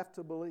 You have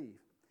to believe.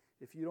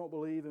 If you don't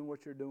believe in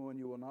what you're doing,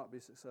 you will not be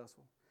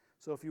successful.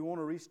 So if you want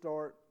to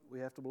restart, we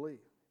have to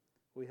believe.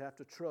 We have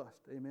to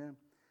trust. Amen?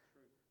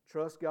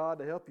 Trust God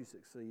to help you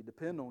succeed.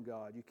 Depend on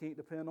God. You can't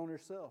depend on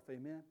yourself.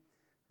 Amen?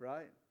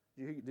 Right?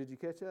 Did you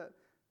catch that?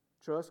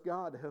 Trust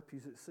God to help you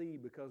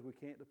succeed because we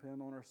can't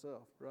depend on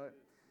ourselves. Right?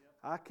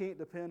 I can't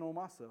depend on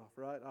myself.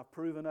 Right? I've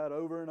proven that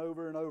over and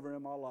over and over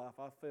in my life.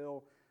 I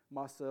fail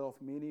myself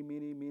many,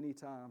 many, many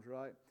times,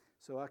 right?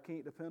 So I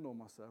can't depend on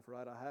myself,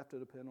 right? I have to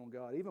depend on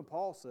God. Even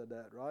Paul said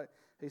that, right?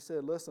 He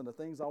said, listen, the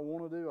things I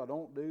want to do, I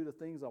don't do. The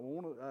things I don't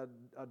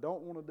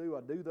want to do,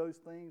 I do those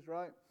things,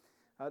 right?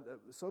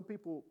 Some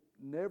people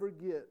never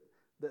get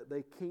that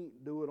they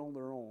can't do it on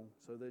their own,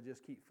 so they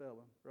just keep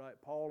failing, right?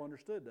 Paul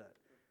understood that.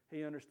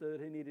 He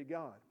understood he needed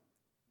God.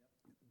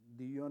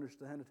 Do you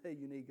understand today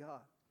you need God?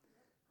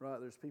 Right?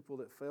 There's people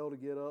that fail to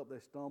get up, they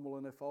stumble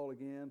and they fall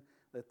again.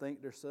 They think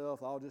to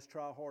themselves, I'll just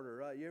try harder,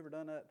 right? You ever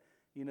done that?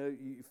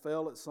 You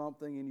fail at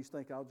something and you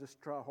think, I'll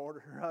just try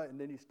harder, right? And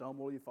then you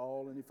stumble, you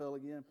fall, and you fail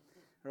again,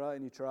 right?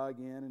 And you try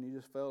again and you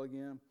just fail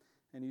again.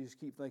 And you just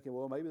keep thinking,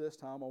 well, maybe this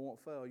time I won't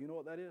fail. You know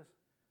what that is?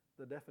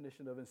 The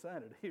definition of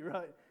insanity,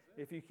 right?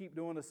 If you keep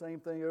doing the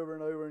same thing over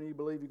and over and you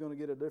believe you're going to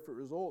get a different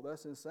result,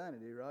 that's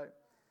insanity, right?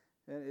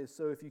 And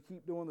so if you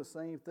keep doing the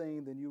same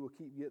thing, then you will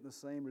keep getting the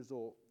same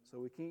result. So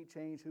we can't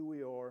change who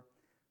we are.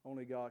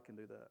 Only God can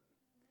do that.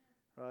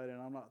 Right?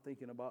 And I'm not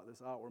thinking about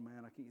this outward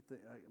man.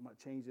 I'm not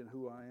changing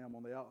who I am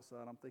on the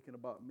outside. I'm thinking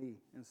about me,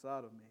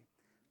 inside of me,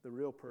 the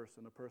real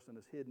person, the person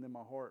that's hidden in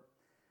my heart.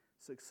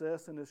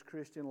 Success in this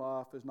Christian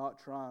life is not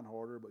trying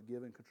harder, but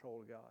giving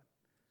control to God.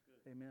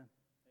 Amen.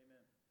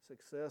 Amen.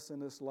 Success in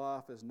this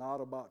life is not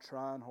about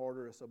trying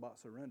harder. It's about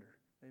surrender.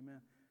 Amen.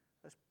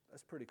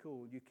 That's pretty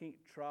cool. You can't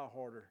try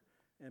harder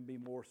and be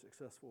more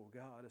successful with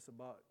God. It's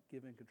about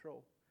giving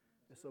control.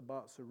 It's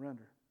about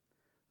surrender.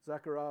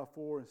 Zechariah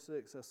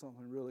 4:6 has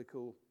something really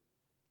cool.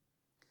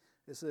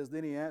 It says,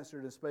 then he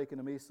answered and spake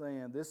unto me,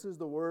 saying, this is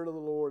the word of the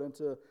Lord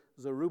unto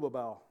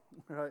Zerubbabel,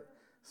 right?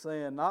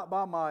 Saying, not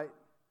by might,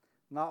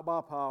 not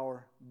by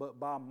power, but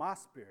by my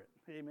Spirit.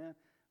 Amen.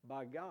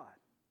 By God.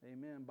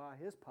 Amen. By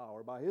His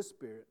power, by His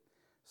Spirit,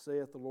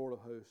 saith the Lord of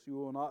hosts. You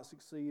will not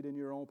succeed in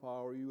your own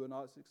power. You will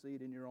not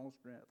succeed in your own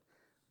strength,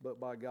 but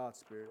by God's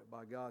Spirit,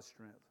 by God's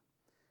strength.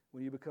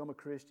 When you become a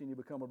Christian, you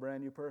become a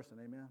brand new person.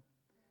 Amen.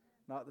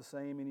 Not the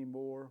same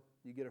anymore.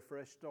 You get a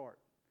fresh start,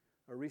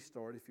 a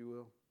restart, if you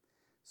will.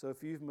 So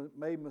if you've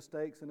made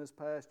mistakes in this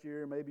past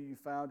year, maybe you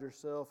found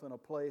yourself in a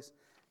place,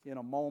 in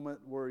a moment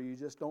where you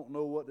just don't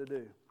know what to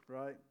do,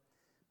 right?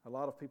 A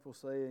lot of people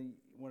say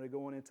when they're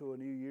going into a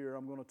new year,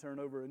 I'm going to turn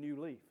over a new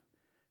leaf,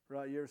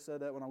 right? You ever said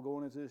that? When I'm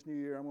going into this new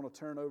year, I'm going to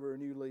turn over a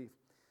new leaf.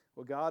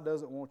 Well, God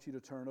doesn't want you to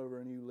turn over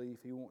a new leaf.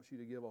 He wants you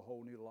to give a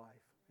whole new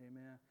life.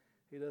 Amen.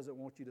 He doesn't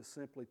want you to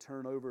simply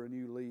turn over a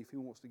new leaf. He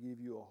wants to give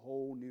you a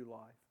whole new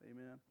life.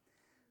 Amen.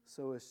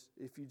 So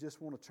if you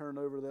just want to turn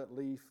over that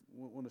leaf,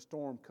 when the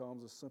storm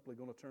comes, it's simply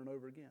going to turn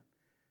over again.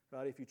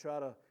 Right? If you try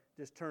to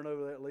just turn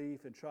over that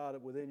leaf and try to,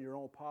 within your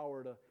own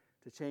power,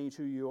 to change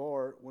who you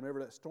are, whenever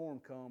that storm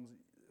comes,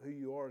 who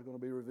you are is going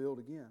to be revealed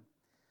again.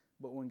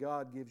 But when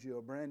God gives you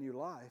a brand new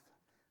life,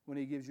 when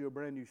He gives you a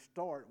brand new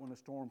start when the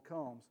storm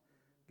comes,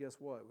 guess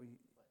what?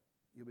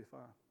 You'll be fine.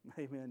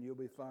 Amen. You'll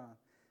be fine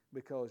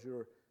because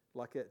you're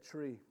like that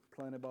tree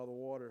planted by the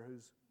water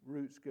whose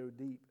roots go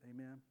deep.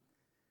 Amen.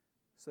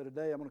 So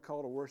today I'm going to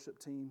call the worship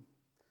team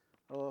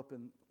up,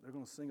 and they're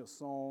going to sing a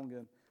song.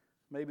 And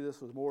maybe this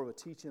was more of a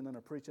teaching than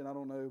a preaching, I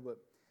don't know. But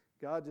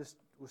God just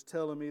was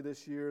telling me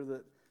this year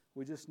that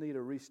we just need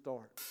a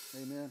restart.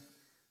 Amen.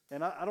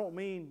 And I don't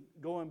mean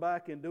going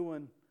back and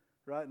doing,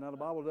 right? Now the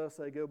Bible does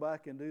say go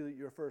back and do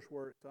your first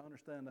work. So I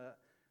understand that,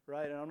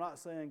 right? And I'm not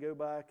saying go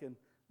back and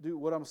do.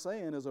 What I'm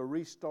saying is a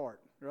restart,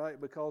 right?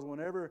 Because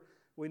whenever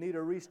we need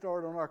a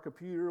restart on our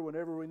computer,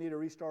 whenever we need a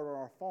restart on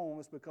our phone,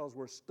 it's because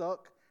we're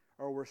stuck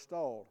or we're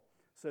stalled.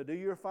 So do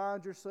you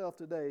find yourself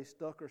today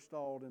stuck or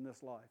stalled in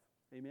this life?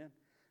 Amen?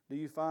 Do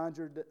you find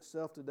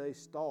yourself today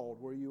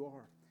stalled where you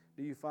are?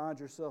 Do you find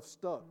yourself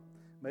stuck?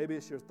 Maybe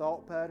it's your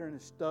thought pattern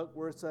is stuck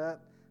where it's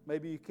at.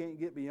 Maybe you can't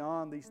get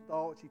beyond these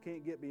thoughts. You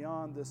can't get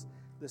beyond this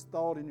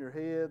thought in your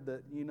head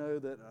that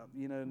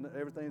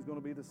everything's going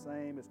to be the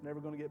same. It's never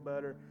going to get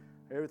better.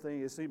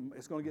 Everything it's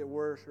going to get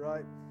worse,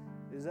 right?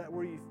 Is that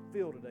where you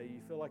feel today? You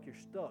feel like you're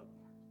stuck.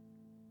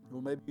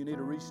 Well, maybe you need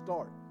a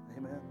restart.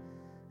 Amen.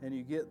 And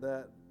you get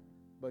that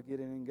by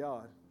getting in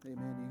God.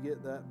 Amen. You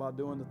get that by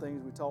doing the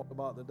things we talked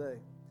about today.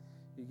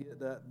 You get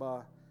that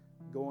by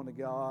going to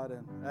God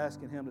and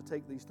asking Him to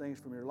take these things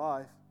from your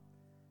life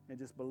and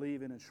just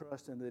believing and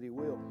trusting that He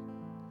will.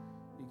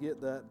 You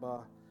get that by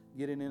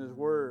getting in His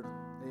Word.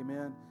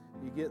 Amen.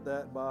 You get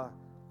that by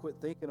quit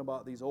thinking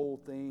about these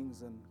old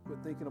things and quit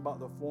thinking about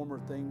the former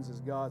things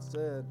as God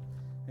said,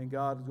 and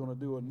God is going to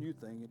do a new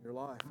thing in your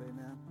life.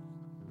 Amen.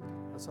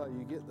 That's how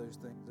you get those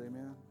things.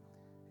 Amen.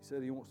 He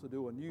said He wants to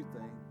do a new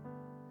thing.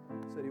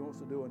 He said He wants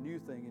to do a new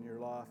thing in your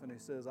life, and He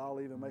says,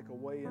 I'll even make a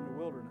way in the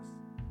wilderness.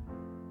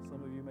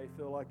 Some of you may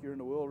feel like you're in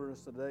the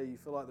wilderness today. You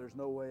feel like there's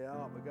no way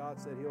out, but God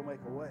said He'll make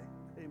a way.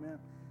 Amen.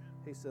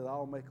 He said,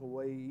 I'll make a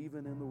way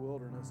even in the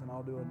wilderness, and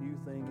I'll do a new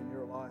thing in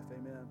your life.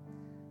 Amen.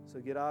 So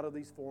get out of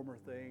these former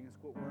things.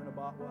 Quit worrying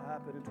about what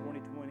happened in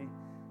 2020.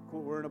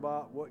 Quit worrying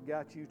about what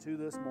got you to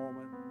this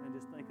moment, and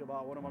just think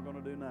about, what am I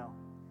going to do now?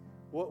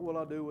 What will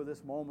I do with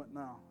this moment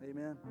now?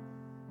 Amen.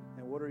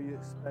 And what are you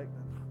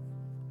expecting?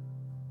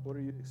 What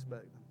are you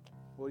expecting?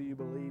 What do you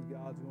believe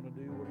God's going to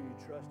do? What are you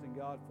trusting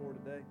God for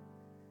today?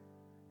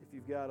 If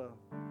you've got a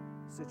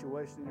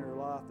situation in your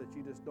life that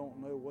you just don't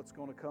know what's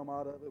going to come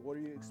out of it, what are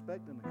you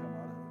expecting to come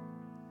out of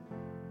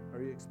it?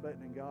 Are you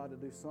expecting God to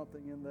do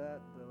something in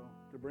that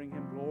to bring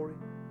Him glory?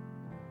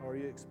 Or are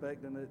you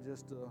expecting it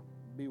just to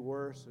be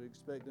worse? Are you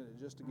expecting it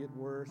just to get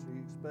worse? Are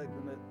you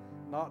expecting it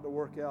not to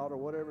work out, or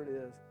whatever it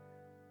is?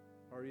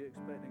 Or are you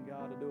expecting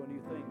God to do a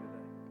new thing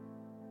today?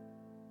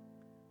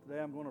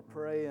 Today I'm going to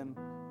pray, and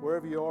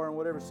wherever you are in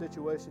whatever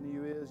situation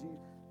you is,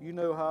 you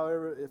know,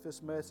 however, if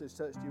this message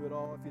touched you at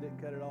all, if you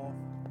didn't cut it off,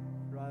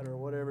 right, or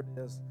whatever it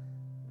is,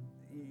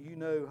 you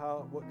know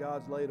what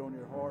God's laid on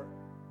your heart,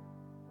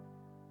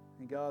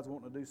 and God's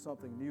wanting to do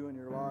something new in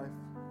your life.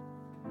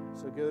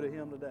 So go to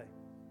Him today.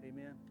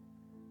 Amen.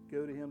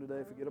 Go to Him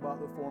today. Forget about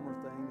the former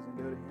things and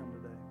go to Him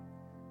today,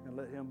 and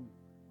let Him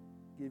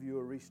give you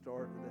a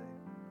restart today.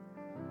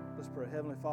 Let's pray. Heavenly Father,